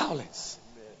 Violence.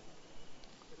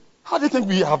 How do you think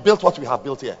we have built what we have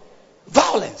built here?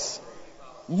 Violence.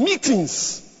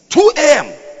 Meetings. 2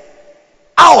 a.m.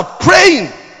 Out praying.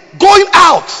 Going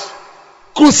out.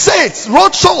 Crusades,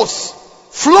 road shows,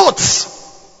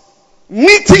 floats,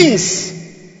 meetings,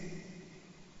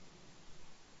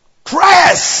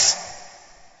 prayers.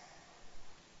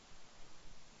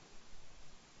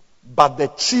 But the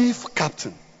chief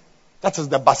captain, that is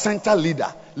the Bacenta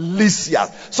leader,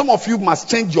 Lysias. Some of you must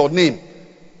change your name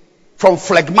from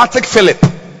Phlegmatic Philip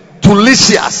to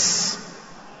Lysias.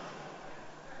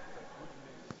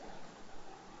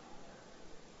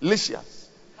 Lysias.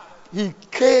 He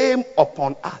came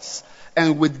upon us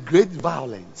and with great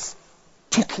violence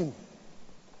took him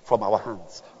from our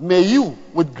hands. May you,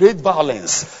 with great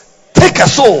violence, take a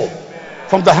soul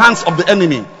from the hands of the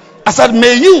enemy. I said,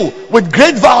 may you, with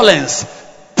great violence,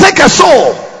 take a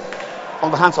soul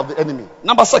from the hands of the enemy.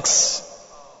 Number 6.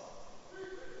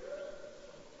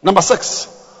 Number 6.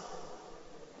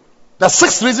 The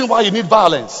 6th reason why you need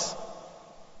violence.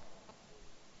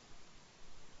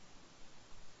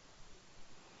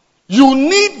 You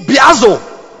need biazo.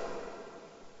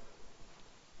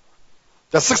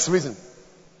 The 6th reason.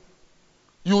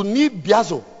 You need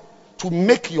biazo to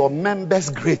make your members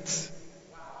great.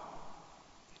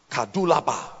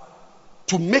 Kadulaba.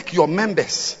 To make your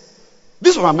members.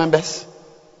 These were my members.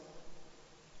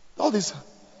 All these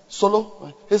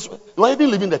solo. They were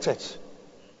even leaving the church.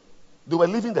 They were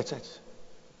leaving the church.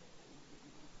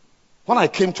 When I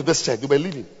came to this church, they were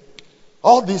leaving.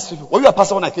 All these people. Were you a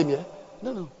pastor when I came here?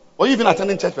 No. Were you even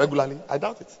attending church regularly? I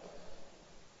doubt it.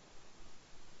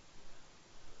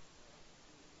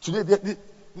 Today,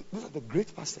 these are the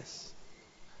great pastors.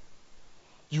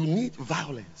 You need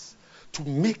violence to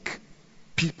make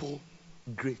people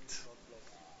great.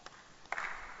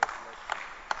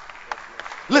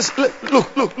 Listen,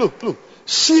 look.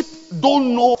 Sheep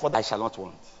don't know what I shall not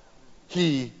want.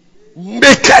 He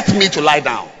maketh me to lie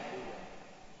down.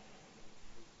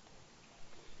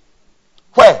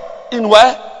 Where? In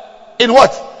where? In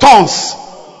what? Thorns.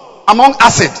 Among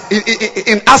acid.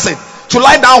 In acid. To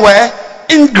lie down where?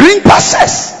 In green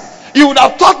pastures. You would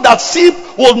have thought that sheep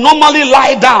will normally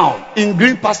lie down in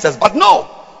green pastures, but no.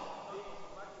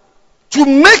 To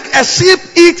make a sheep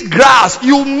eat grass,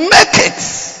 you make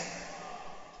it.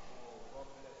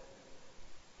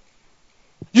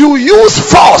 You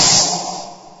use force.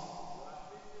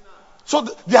 So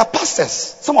there are pastors.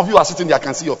 Some of you are sitting there, I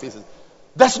can see your faces.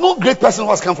 There's no great person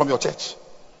who has come from your church.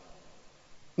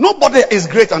 Nobody is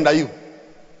great under you.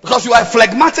 Because you are a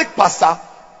phlegmatic pastor.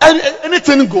 And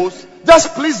anything goes.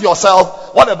 Just please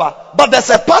yourself, whatever. But there's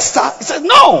a pastor. He says,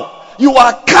 no. You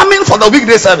are coming for the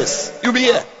weekday service. You'll be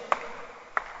here.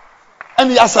 And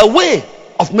he has a way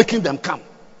of making them come.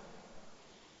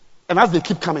 And as they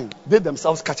keep coming, they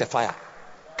themselves catch a fire.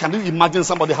 Can you imagine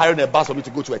somebody hiring a bus for me to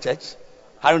go to a church?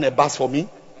 Hiring a bus for me?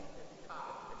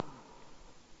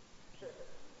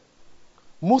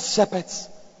 Most shepherds,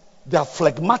 their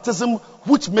phlegmatism,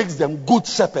 which makes them good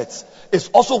shepherds, is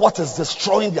also what is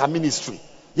destroying their ministry.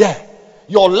 Yeah.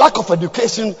 Your lack of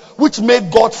education, which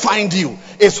made God find you,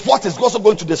 is what is also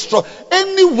going to destroy.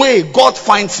 Any way God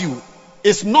finds you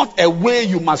is not a way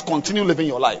you must continue living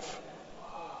your life.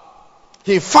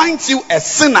 He finds you a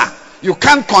sinner. You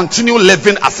can't continue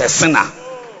living as a sinner.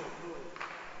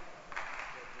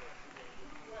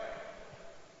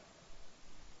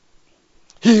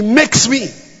 He makes me.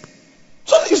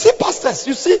 So you see pastors,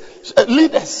 you see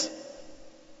leaders,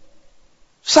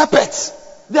 shepherds.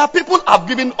 There are people I've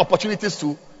given opportunities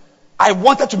to. I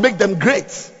wanted to make them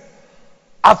great.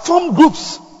 I formed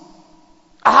groups.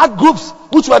 I had groups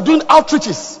which were doing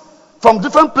outreaches from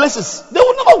different places. They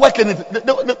will never work anything.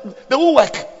 They won't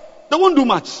work. They won't do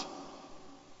much.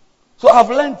 So I've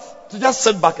learned to just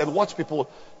sit back and watch people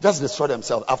just destroy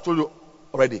themselves. I've told you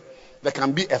already. There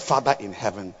can be a father in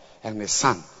heaven and a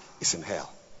son is in hell.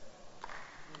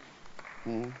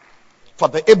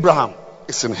 Father Abraham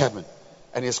is in heaven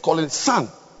and he's calling son.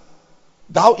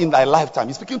 Thou in thy lifetime.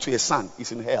 He's speaking to his son.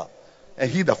 He's in hell. And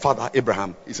he, the father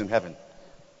Abraham, is in heaven.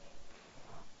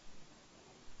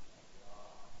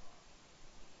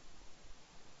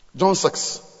 John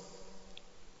 6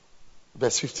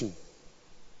 verse 15.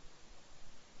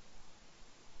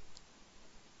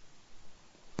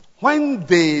 When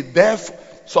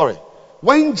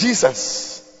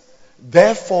Jesus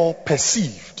therefore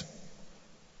perceived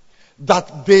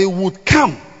that they would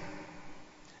come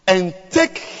and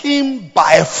take him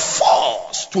by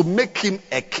force to make him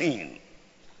a king,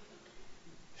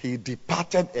 he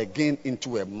departed again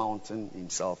into a mountain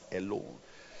himself alone.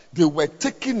 They were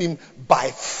taking him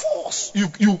by force.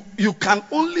 You can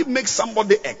only make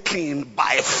somebody a king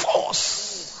by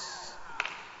force.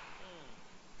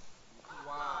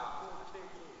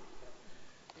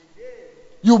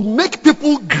 You make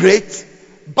people great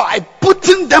by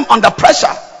putting them under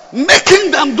pressure, making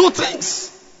them do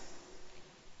things.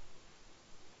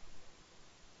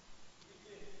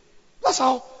 That's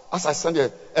how, as I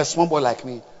said, a small boy like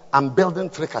me, I'm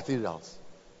building 3 cathedrals.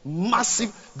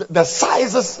 Massive, the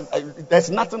sizes,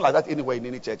 there's nothing like that anywhere in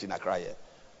any church in Accra here.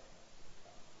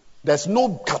 There's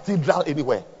no cathedral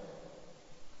anywhere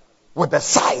with the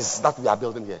size that we are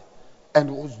building here.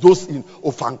 And those in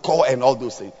Ofankor and all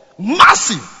those things.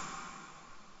 Massive.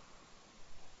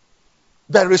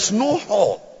 There is no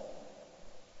hall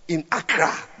in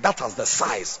Accra that has the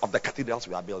size of the cathedrals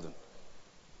we are building.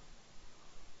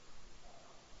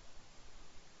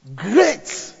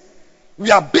 Great.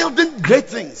 We are building great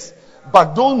things.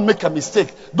 But don't make a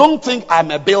mistake. Don't think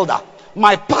I'm a builder.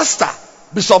 My pastor,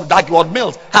 Bishop Dagwood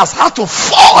Mills, has had to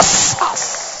force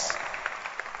us.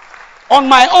 On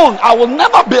my own, I will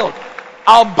never build.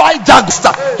 I'll buy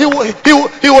Jagster. He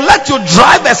will let you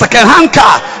drive a second-hand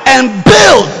car and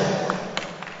build.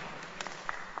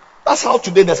 That's how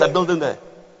today there's a building there.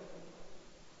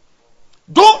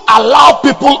 Don't allow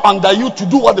people under you to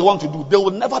do what they want to do. They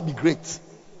will never be great.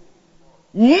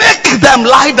 Make them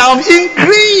lie down in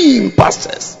green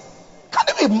pastures. Can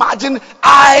you imagine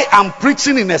I am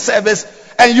preaching in a service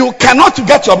and you cannot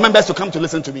get your members to come to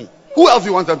listen to me? Who else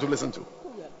you want them to listen to?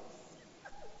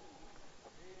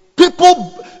 People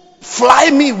fly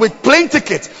me with plane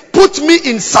tickets, put me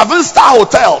in 7-star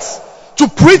hotels to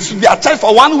preach to their church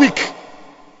for 1 week.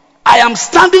 I am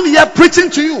standing here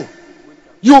preaching to you.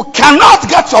 You cannot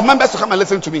get your members to come and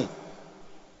listen to me.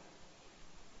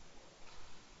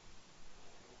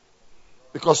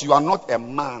 Because you are not a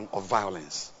man of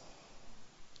violence.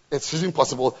 It's even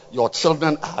possible your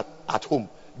children are at home.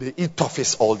 They eat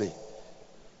toffees all day.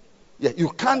 Yeah, you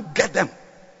can't get them.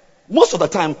 Most of the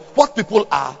time, what people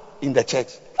are in the church.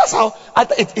 That's how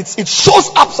it shows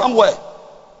up somewhere.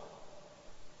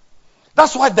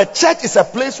 That's why the church is a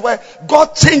place where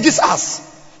God changes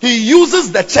us. He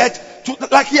uses the church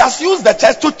like he has used the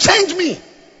church to change me.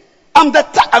 I'm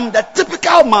the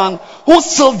typical man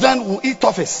whose children will eat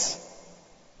toffees.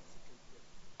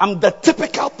 I'm the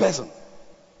typical person.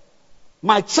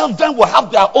 My children will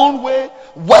have their own way,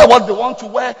 wear what they want to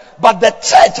wear, but the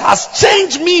church has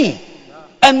changed me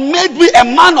and made me a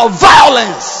man of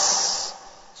violence.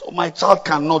 So my child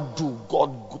cannot do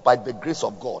God by the grace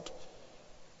of God.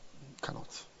 You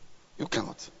cannot. You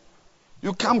cannot.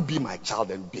 You can't be my child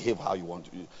and behave how you want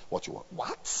to, what you want.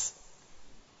 What?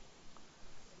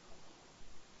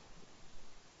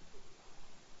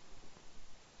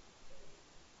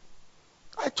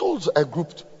 I told a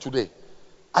group today,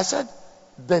 I said,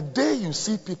 the day you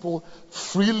see people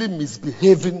freely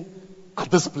misbehaving at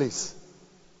this place,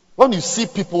 when you see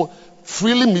people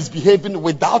freely misbehaving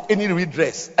without any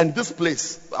redress, and this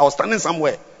place, I was standing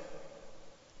somewhere,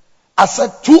 I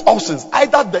said 2 options.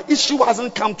 Either the issue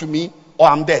hasn't come to me or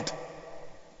I'm dead.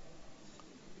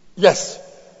 Yes.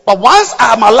 But once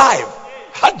I'm alive,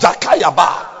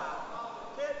 Hajakayaba.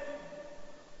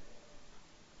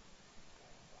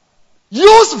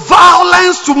 Use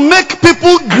violence to make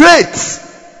people great.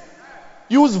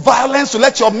 Use violence to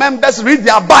let your members read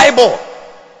their Bible.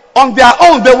 On their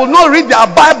own, they will not read their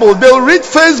Bible. They will read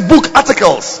Facebook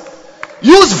articles.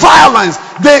 Use violence.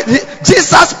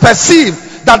 Jesus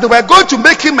perceived that they were going to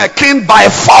make him a king by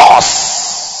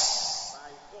force.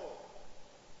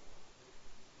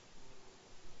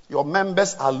 Your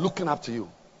members are looking up to you.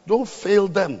 Don't fail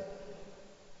them.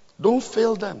 Don't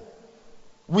fail them.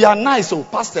 We are nice,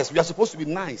 pastors. We are supposed to be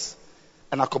nice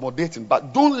and accommodating,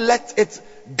 but don't let it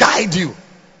guide you.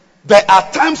 There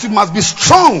are times you must be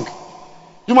strong.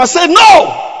 You must say,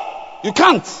 no, you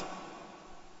can't.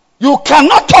 You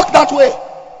cannot talk that way.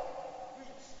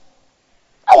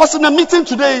 I was in a meeting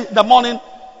today in the morning.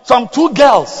 Some 2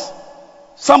 girls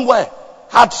somewhere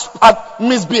had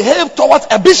misbehaved towards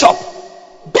a bishop.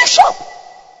 Bishop!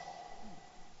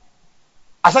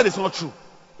 I said it's not true.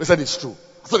 They said it's true.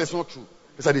 I said it's not true.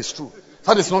 They said it's true. I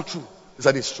said it's not true. They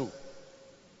said it's true. I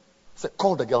said,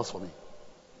 call the girls for me.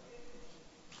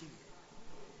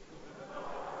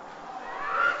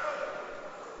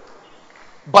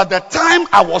 By the time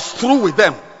I was through with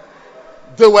them,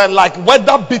 they were like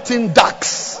weather-beaten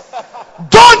ducks.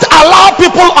 Don't allow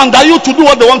people under you to do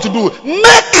what they want to do.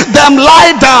 Make them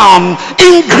lie down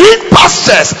in green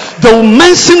pastures. They will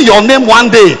mention your name one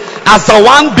day as the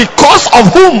one because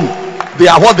of whom they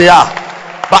are what they are.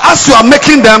 But as you are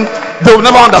making them, they will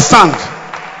never understand.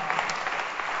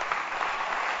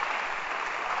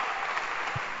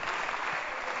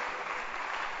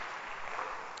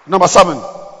 Number 7.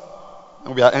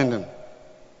 And we are ending.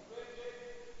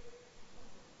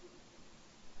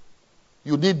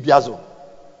 You need Biazo.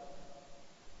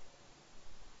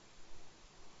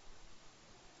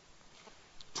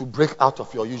 To break out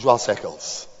of your usual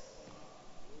circles.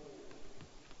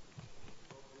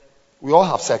 We all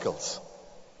have circles.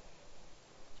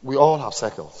 We all have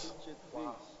circles.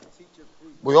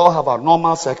 We all have our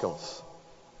normal circles,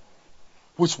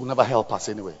 which will never help us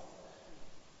anyway.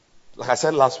 Like I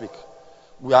said last week,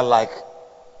 we are like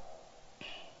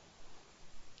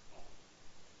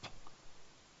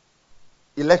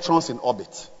electrons in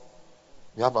orbit.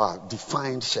 We have our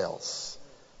defined shells.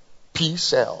 P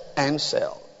shell, N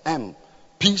shell, M,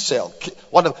 P shell, K,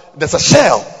 whatever. There's a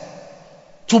shell.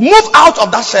 To move out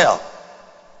of that shell,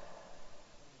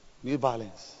 New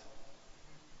violence.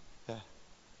 Yeah.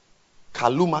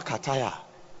 Kaluma Kataya.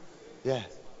 Yeah.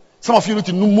 Some of you need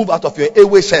to move out of your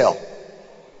airway shell.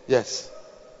 Yes.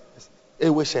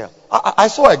 Airway shell. I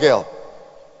saw a girl.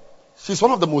 She's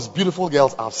one of the most beautiful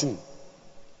girls I've seen.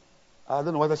 I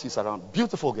don't know whether she's around.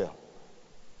 Beautiful girl.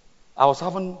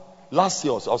 Last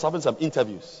year, I was having some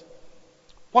interviews.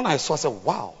 When I saw, I said,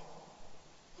 wow,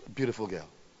 beautiful girl.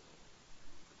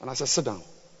 And I said, sit down.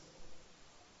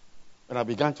 And I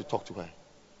began to talk to her.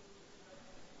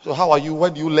 So how are you? Where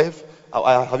do you live?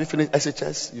 Have you finished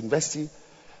SHS, university?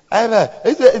 I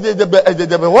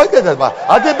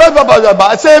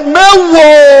said,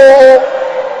 Mewo.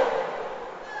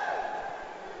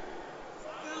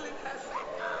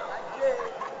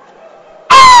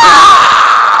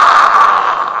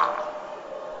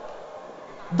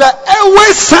 The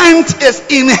airway scent is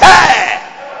in her.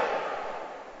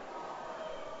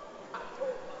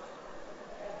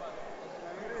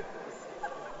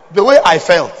 The way I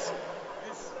felt,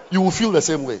 you will feel the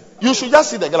same way. You should just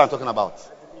see the girl I'm talking about.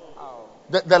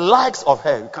 The likes of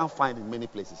her you can't find in many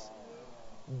places.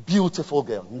 Beautiful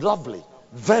girl, lovely,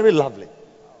 very lovely,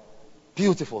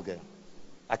 beautiful girl.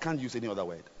 I can't use any other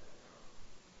word.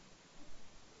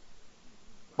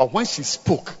 But when she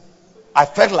spoke, I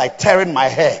felt like tearing my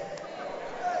hair.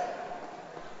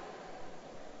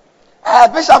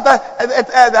 Bishop,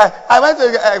 I went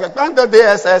to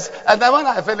DSS, and then when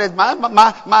I finished, my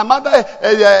mother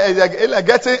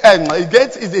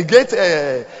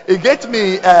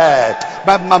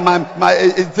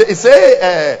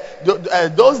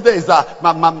those days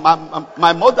my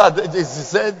mother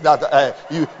said that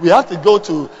we have to go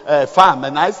to farm,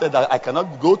 and I said that I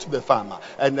cannot go to the farm,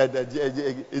 and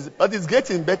but it's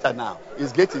getting better now.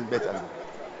 It's getting better now.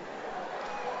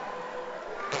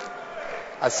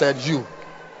 I said, you.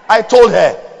 I told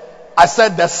her, I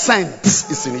said, the scent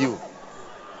is in you.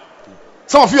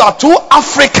 Some of you are too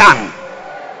African.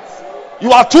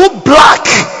 You are too black.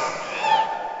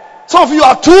 Some of you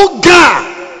are too Ghana.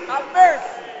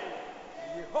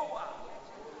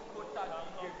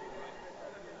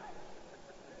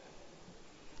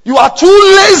 You are too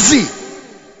lazy.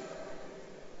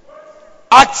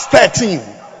 Acts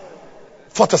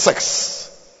 13:46.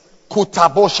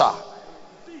 Kutabosha.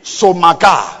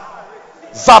 Somaga,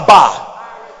 Zaba,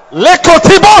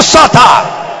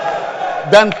 Lekotiboshata.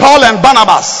 Then Paul and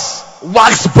Barnabas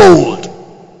waxed bold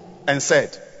and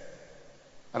said,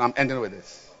 and I'm ending with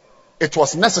this, it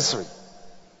was necessary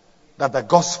that the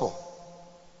gospel,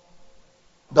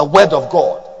 the word of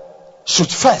God,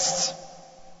 should first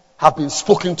have been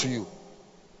spoken to you.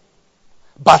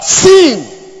 But seeing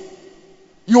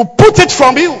you put it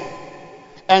from you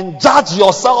and judge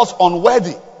yourselves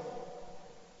unworthy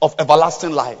of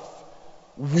everlasting life,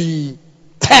 we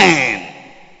turn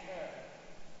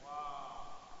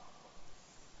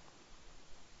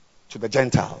to the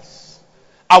Gentiles.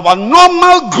 Our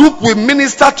normal group we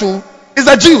minister to is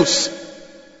the Jews.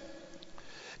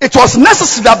 It was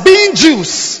necessary that being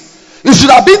Jews, you should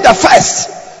have been the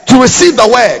first to receive the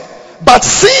word. But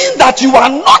seeing that you are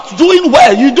not doing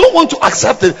well, you don't want to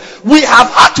accept it, we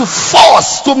have had to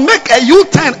force to make a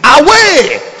U-turn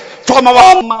away from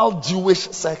our normal Jewish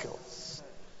circles.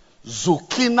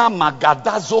 Zukina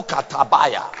Magadazo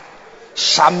Katabaya,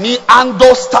 Shami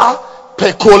Andosta,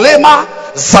 Pekolema,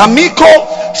 Zamiko,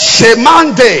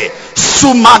 Shemande,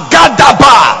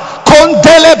 Sumagadaba,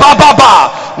 Kondele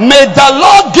Bababa. May the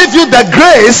Lord give you the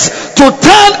grace to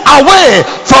turn away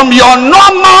from your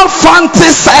normal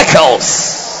fancy circles.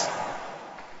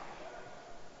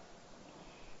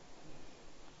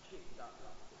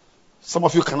 Some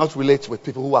of you cannot relate with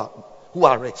people who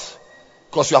are rich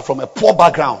because you are from a poor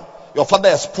background. Your father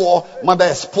is poor, mother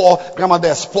is poor, grandmother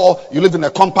is poor. You live in a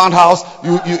compound house.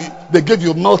 They give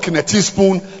you milk in a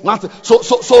teaspoon. Nothing. So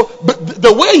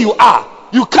the way you are,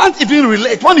 you can't even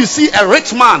relate. When you see a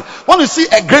rich man, when you see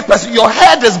a great person, your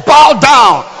head is bowed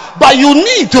down. But you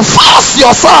need to force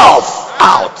yourself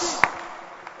out.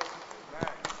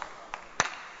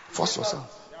 Force yourself.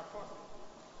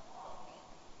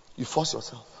 You force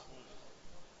yourself.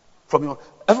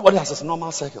 Everybody has his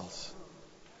normal circles.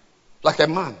 Like a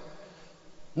man.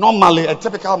 Normally, a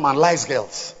typical man likes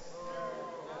girls.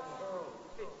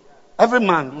 Every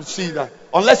man will see that,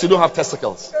 unless you don't have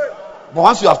testicles. But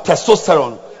once you have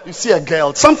testosterone, you see a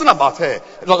girl, something about her.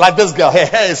 Like this girl, her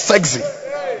hair is sexy.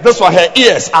 This one, her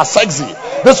ears are sexy.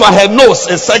 This one, her nose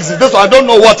is sexy. This one, I don't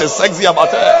know what is sexy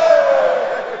about her.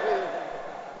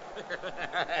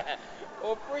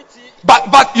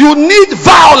 But you need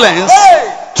violence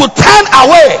to turn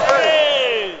away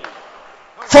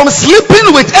from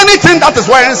sleeping with anything that is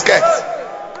wearing skirts.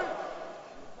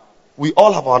 We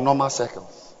all have our normal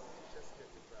circles.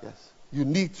 You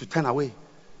need to turn away.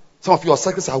 Some of your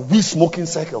circles are weed smoking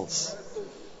circles.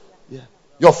 Yeah.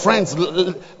 Your friends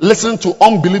listen to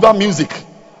unbeliever music.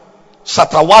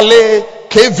 Shatawale,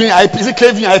 KVIP. Is it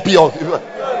KVIP or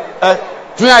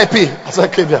VIP? I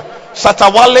said KVIP.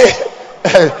 Shatawale,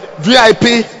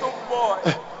 VIP,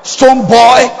 Stone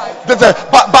Boy.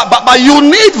 But you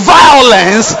need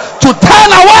violence to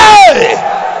turn away.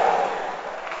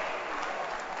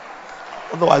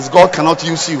 Otherwise, God cannot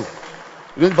use you.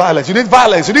 You need violence. You need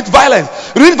violence. You need violence.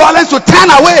 You need violence to turn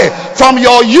away from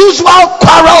your usual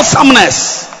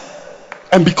quarrelsomeness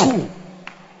and be cool.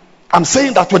 I'm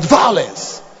saying that with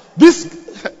violence. This,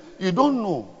 you don't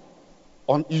know.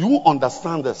 You won't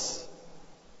understand this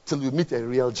till you meet a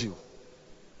real Jew.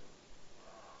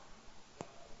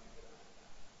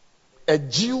 A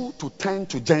Jew to turn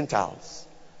to Gentiles.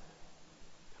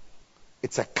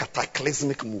 It's a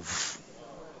cataclysmic move.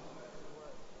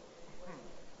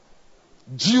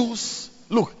 Jews,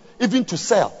 look, even to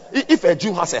sell. If a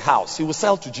Jew has a house, he will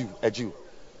sell to a Jew.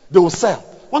 They will sell.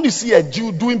 When you see a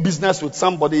Jew doing business with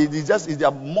somebody, is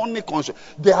their money conscious.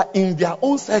 They are in their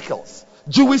own circles.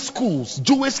 Jewish schools,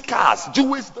 Jewish cars,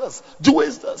 Jewish this,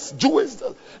 Jewish this, Jewish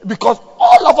this. Because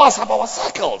all of us have our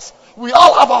circles. We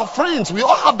all have our friends. We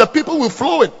all have the people we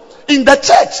flow with. In the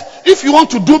church, if you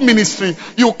want to do ministry,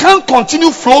 you can't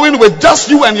continue flowing with just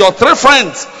you and your 3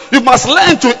 friends. You must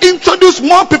learn to introduce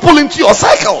more people into your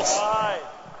circles.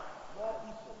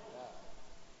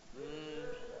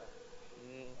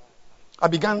 I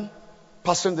began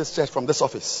pastoring this church from this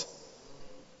office.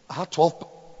 I had 12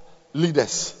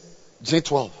 leaders,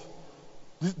 J12.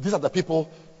 These are the people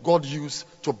God used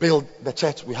to build the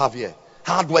church we have here.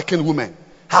 Hard-working women,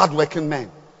 hard-working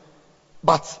men.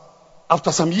 But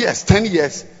after some years, 10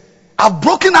 years, I've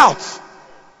broken out.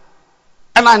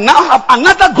 And I now have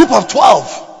another group of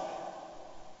 12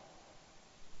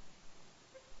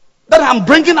 that I'm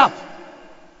bringing up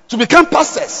to become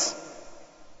pastors.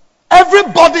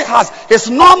 Everybody has his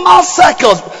normal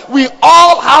circles. We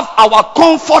all have our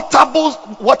comfortable,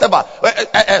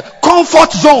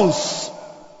 comfort zones.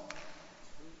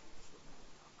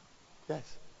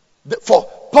 Yes. For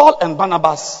Paul and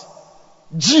Barnabas,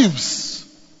 Jews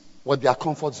were their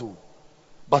comfort zone.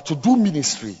 But to do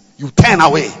ministry, you turn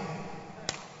away.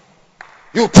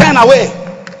 You turn away.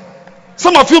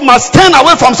 Some of you must turn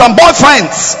away from some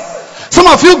boyfriends. Some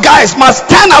of you guys must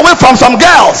turn away from some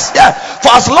girls. Yeah.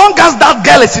 For as long as that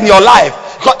girl is in your life,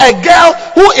 a girl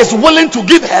who is willing to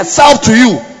give herself to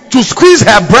you, to squeeze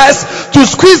her breast, to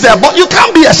squeeze her butt, you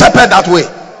can't be a shepherd that way.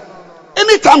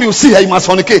 Anytime you see her, you must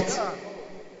fornicate.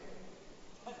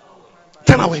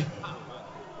 Turn away.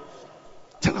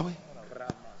 Turn away.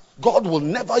 God will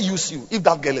never use you if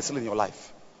that girl is still in your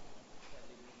life.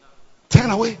 Turn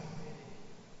away.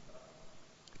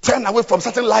 Turn away from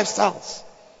certain lifestyles.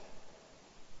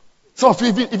 Some of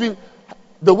you, even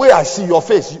the way I see your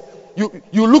face,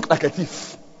 you look like a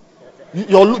thief.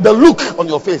 The look on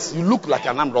your face, you look like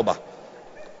an armed robber.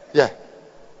 Yeah.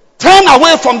 Turn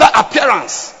away from that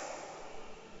appearance.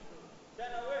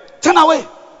 Turn away.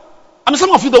 I mean,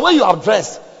 some of you, the way you are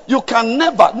dressed, you can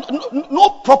never, no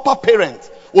proper parent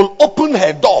will open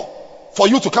her door for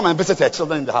you to come and visit her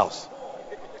children in the house.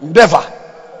 Never.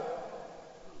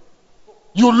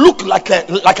 You look like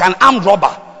an armed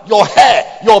robber. Your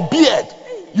hair, your beard,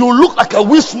 you look like a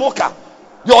weed smoker.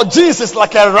 Your jeans is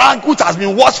like a rag which has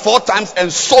been washed 4 times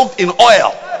and soaked in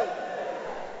oil.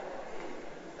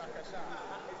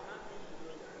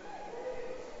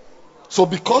 So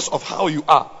because of how you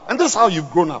are, and this is how you've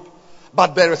grown up,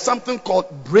 but there is something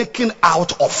called breaking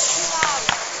out of.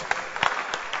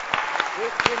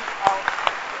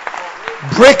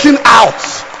 Breaking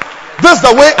out. This is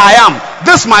the way I am.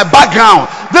 This is my background.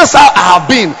 This is how I have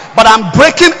been. But I'm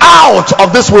breaking out of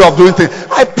this way of doing things.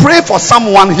 I pray for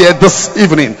someone here this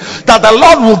evening that the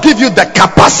Lord will give you the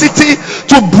capacity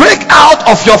to break out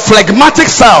of your phlegmatic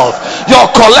self, your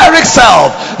choleric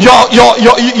self, your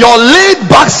laid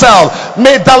back self.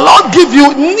 May the Lord give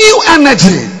you new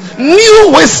energy,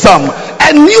 new wisdom,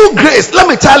 and new grace. Let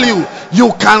me tell you,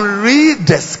 you can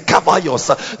rediscover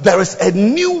yourself. There is a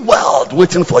new world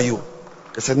waiting for you.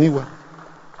 It's a new world.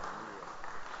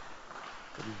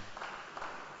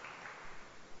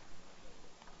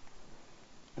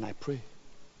 And I pray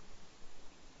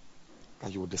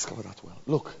that you will discover that well.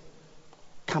 Look,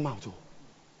 come out. Oh.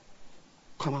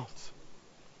 Come out.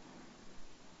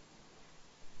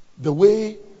 The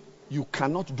way you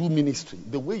cannot do ministry,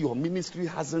 the way your ministry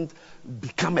hasn't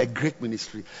become a great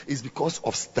ministry, is because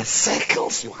of the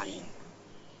circles you are in.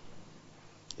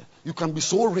 You can be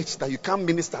so rich that you can't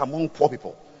minister among poor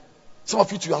people. Some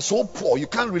of you are so poor you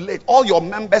can't relate. All your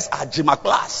members are Jima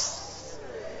class.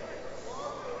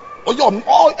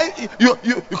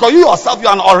 Because you yourself, you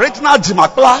are an original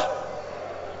Jimakla.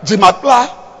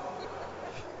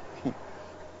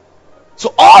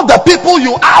 So all the people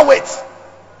you are with,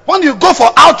 when you go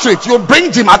for outreach, you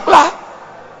bring Jimakla.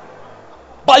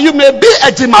 But you may be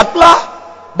a Jimakla,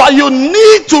 but you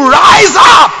need to rise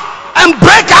up and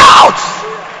break out.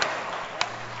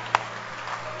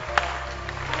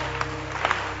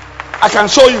 I can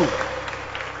show you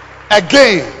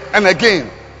again and again.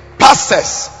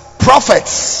 Pastors,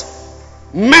 prophets,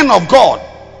 men of God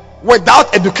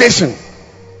without education,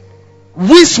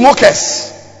 weed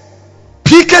smokers,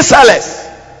 PK sellers,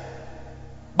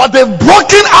 but they've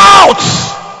broken out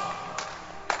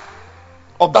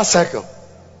of that circle.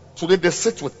 Today they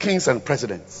sit with kings and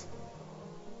presidents.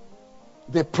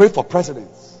 They pray for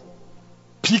presidents,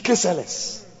 PK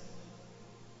sellers.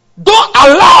 Don't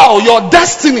allow your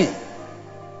destiny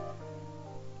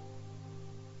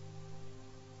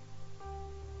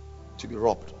to be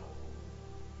robbed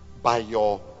by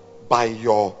your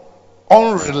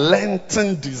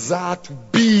unrelenting desire to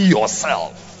be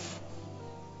yourself,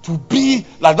 to be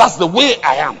like that's the way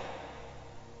I am.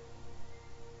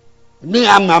 Me,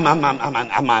 I'm an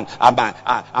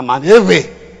Eve.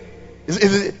 Is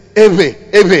it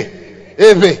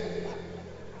Eve?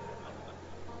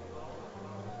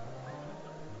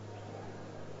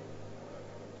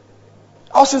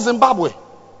 I was in Zimbabwe,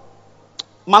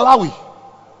 Malawi,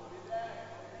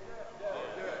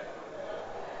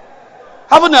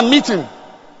 having a meeting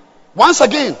once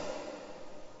again,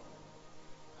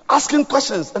 asking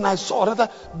questions, and I saw another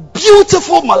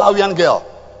beautiful Malawian girl,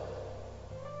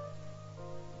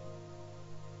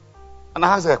 and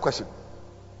I asked her a question.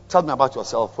 Tell me about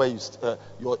yourself, where you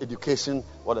your education,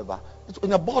 whatever. It's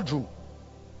in a boardroom,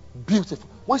 beautiful.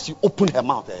 Once she opened her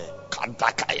mouth,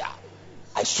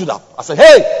 I stood up. I said,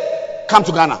 "Hey, come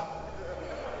to Ghana."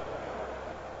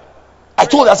 I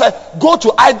told her, I said, "Go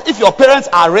to, if your parents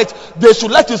are rich, they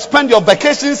should let you spend your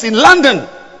vacations in London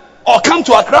or come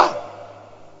to Accra.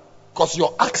 Because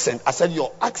your accent," I said,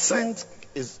 "your accent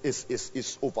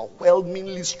is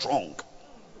overwhelmingly strong.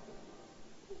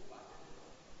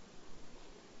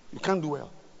 You can't do well.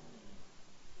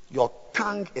 Your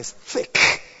tongue is thick."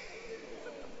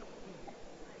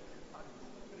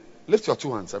 Lift your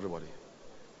two hands, everybody.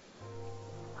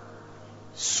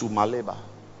 Sumaleba.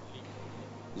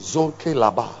 Zoke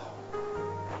laba.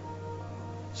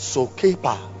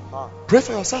 Sokepa. Pray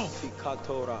for yourself.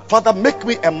 Father, make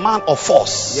me a man of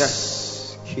force.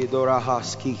 Yes.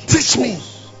 Teach me.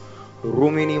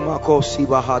 Rumini makosi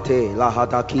bahate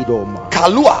lahata kidoma.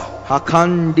 Kalua.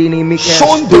 Hakandini mikes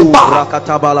Shondeba.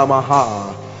 rakatabala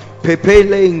maha.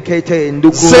 Pepele nkete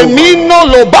ndukuru. Semino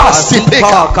loba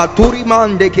sipeka. Katuri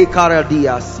mande ke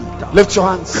karadia sita. Lift your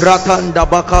hands. Kratanda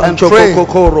baka And pray.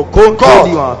 kokoro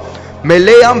kontodia.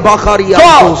 Meleam bakaria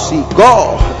kosi.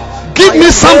 God. Give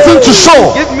me something to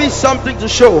show. Give me something to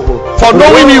show. For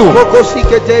knowing you. One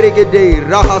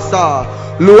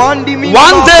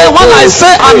day when I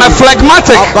say I'm a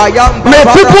phlegmatic, may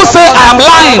people say I am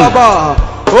lying.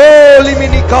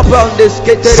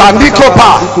 Sandikopa.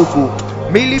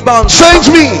 Change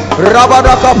me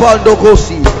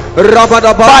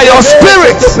by your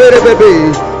spirit.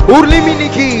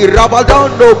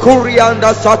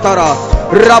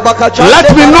 Let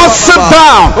me not sit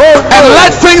down and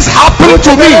let things happen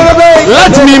to me.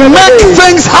 Let me make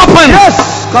things happen.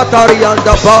 Let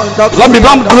me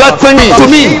let things to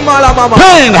me.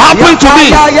 Pain happen to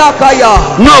me.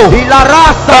 No.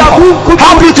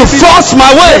 Help me to force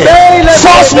my way.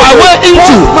 Force my way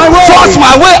into. Force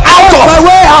my way out of.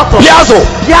 Piazzo.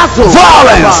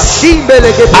 Violence.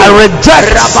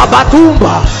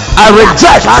 I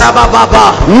reject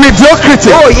mediocrity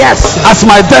as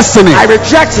my destiny. I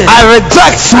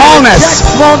reject smallness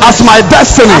as my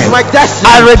destiny.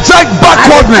 I reject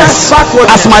backwardness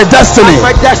as my destiny.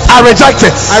 I reject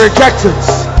it.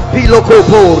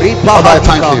 Father, I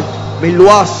thank you.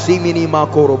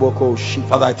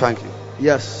 Father, I thank you.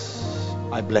 Yes.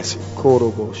 I bless you.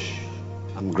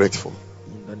 I'm grateful.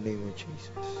 In the name of Jesus.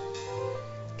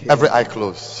 Every eye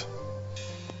closed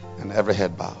and every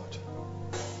head bowed.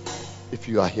 If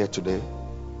you are here today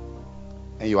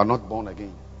and you are not born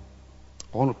again,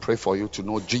 I want to pray for you to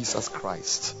know Jesus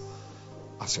Christ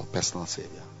as your personal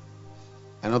Savior.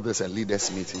 I know there's a leaders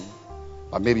meeting,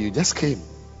 but maybe you just came.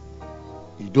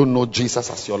 You don't know Jesus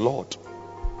as your Lord.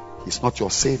 He's not your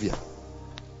Savior.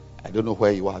 I don't know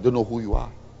where you are. I don't know who you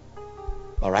are.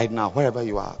 But right now, wherever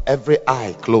you are, every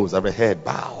eye closed, every head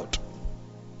bowed.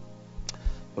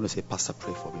 I want to say, "Pastor,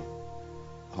 pray for me.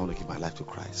 I want to give my life to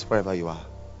Christ." Wherever you are,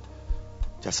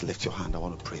 just lift your hand. I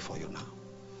want to pray for you now.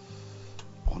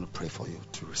 I want want to pray for you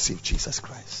to receive Jesus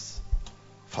Christ.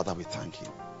 Father, we thank you.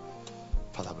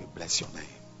 Father, we bless your name.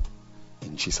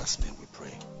 In Jesus' name we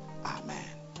pray. Amen.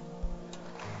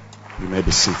 You may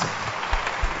be seated.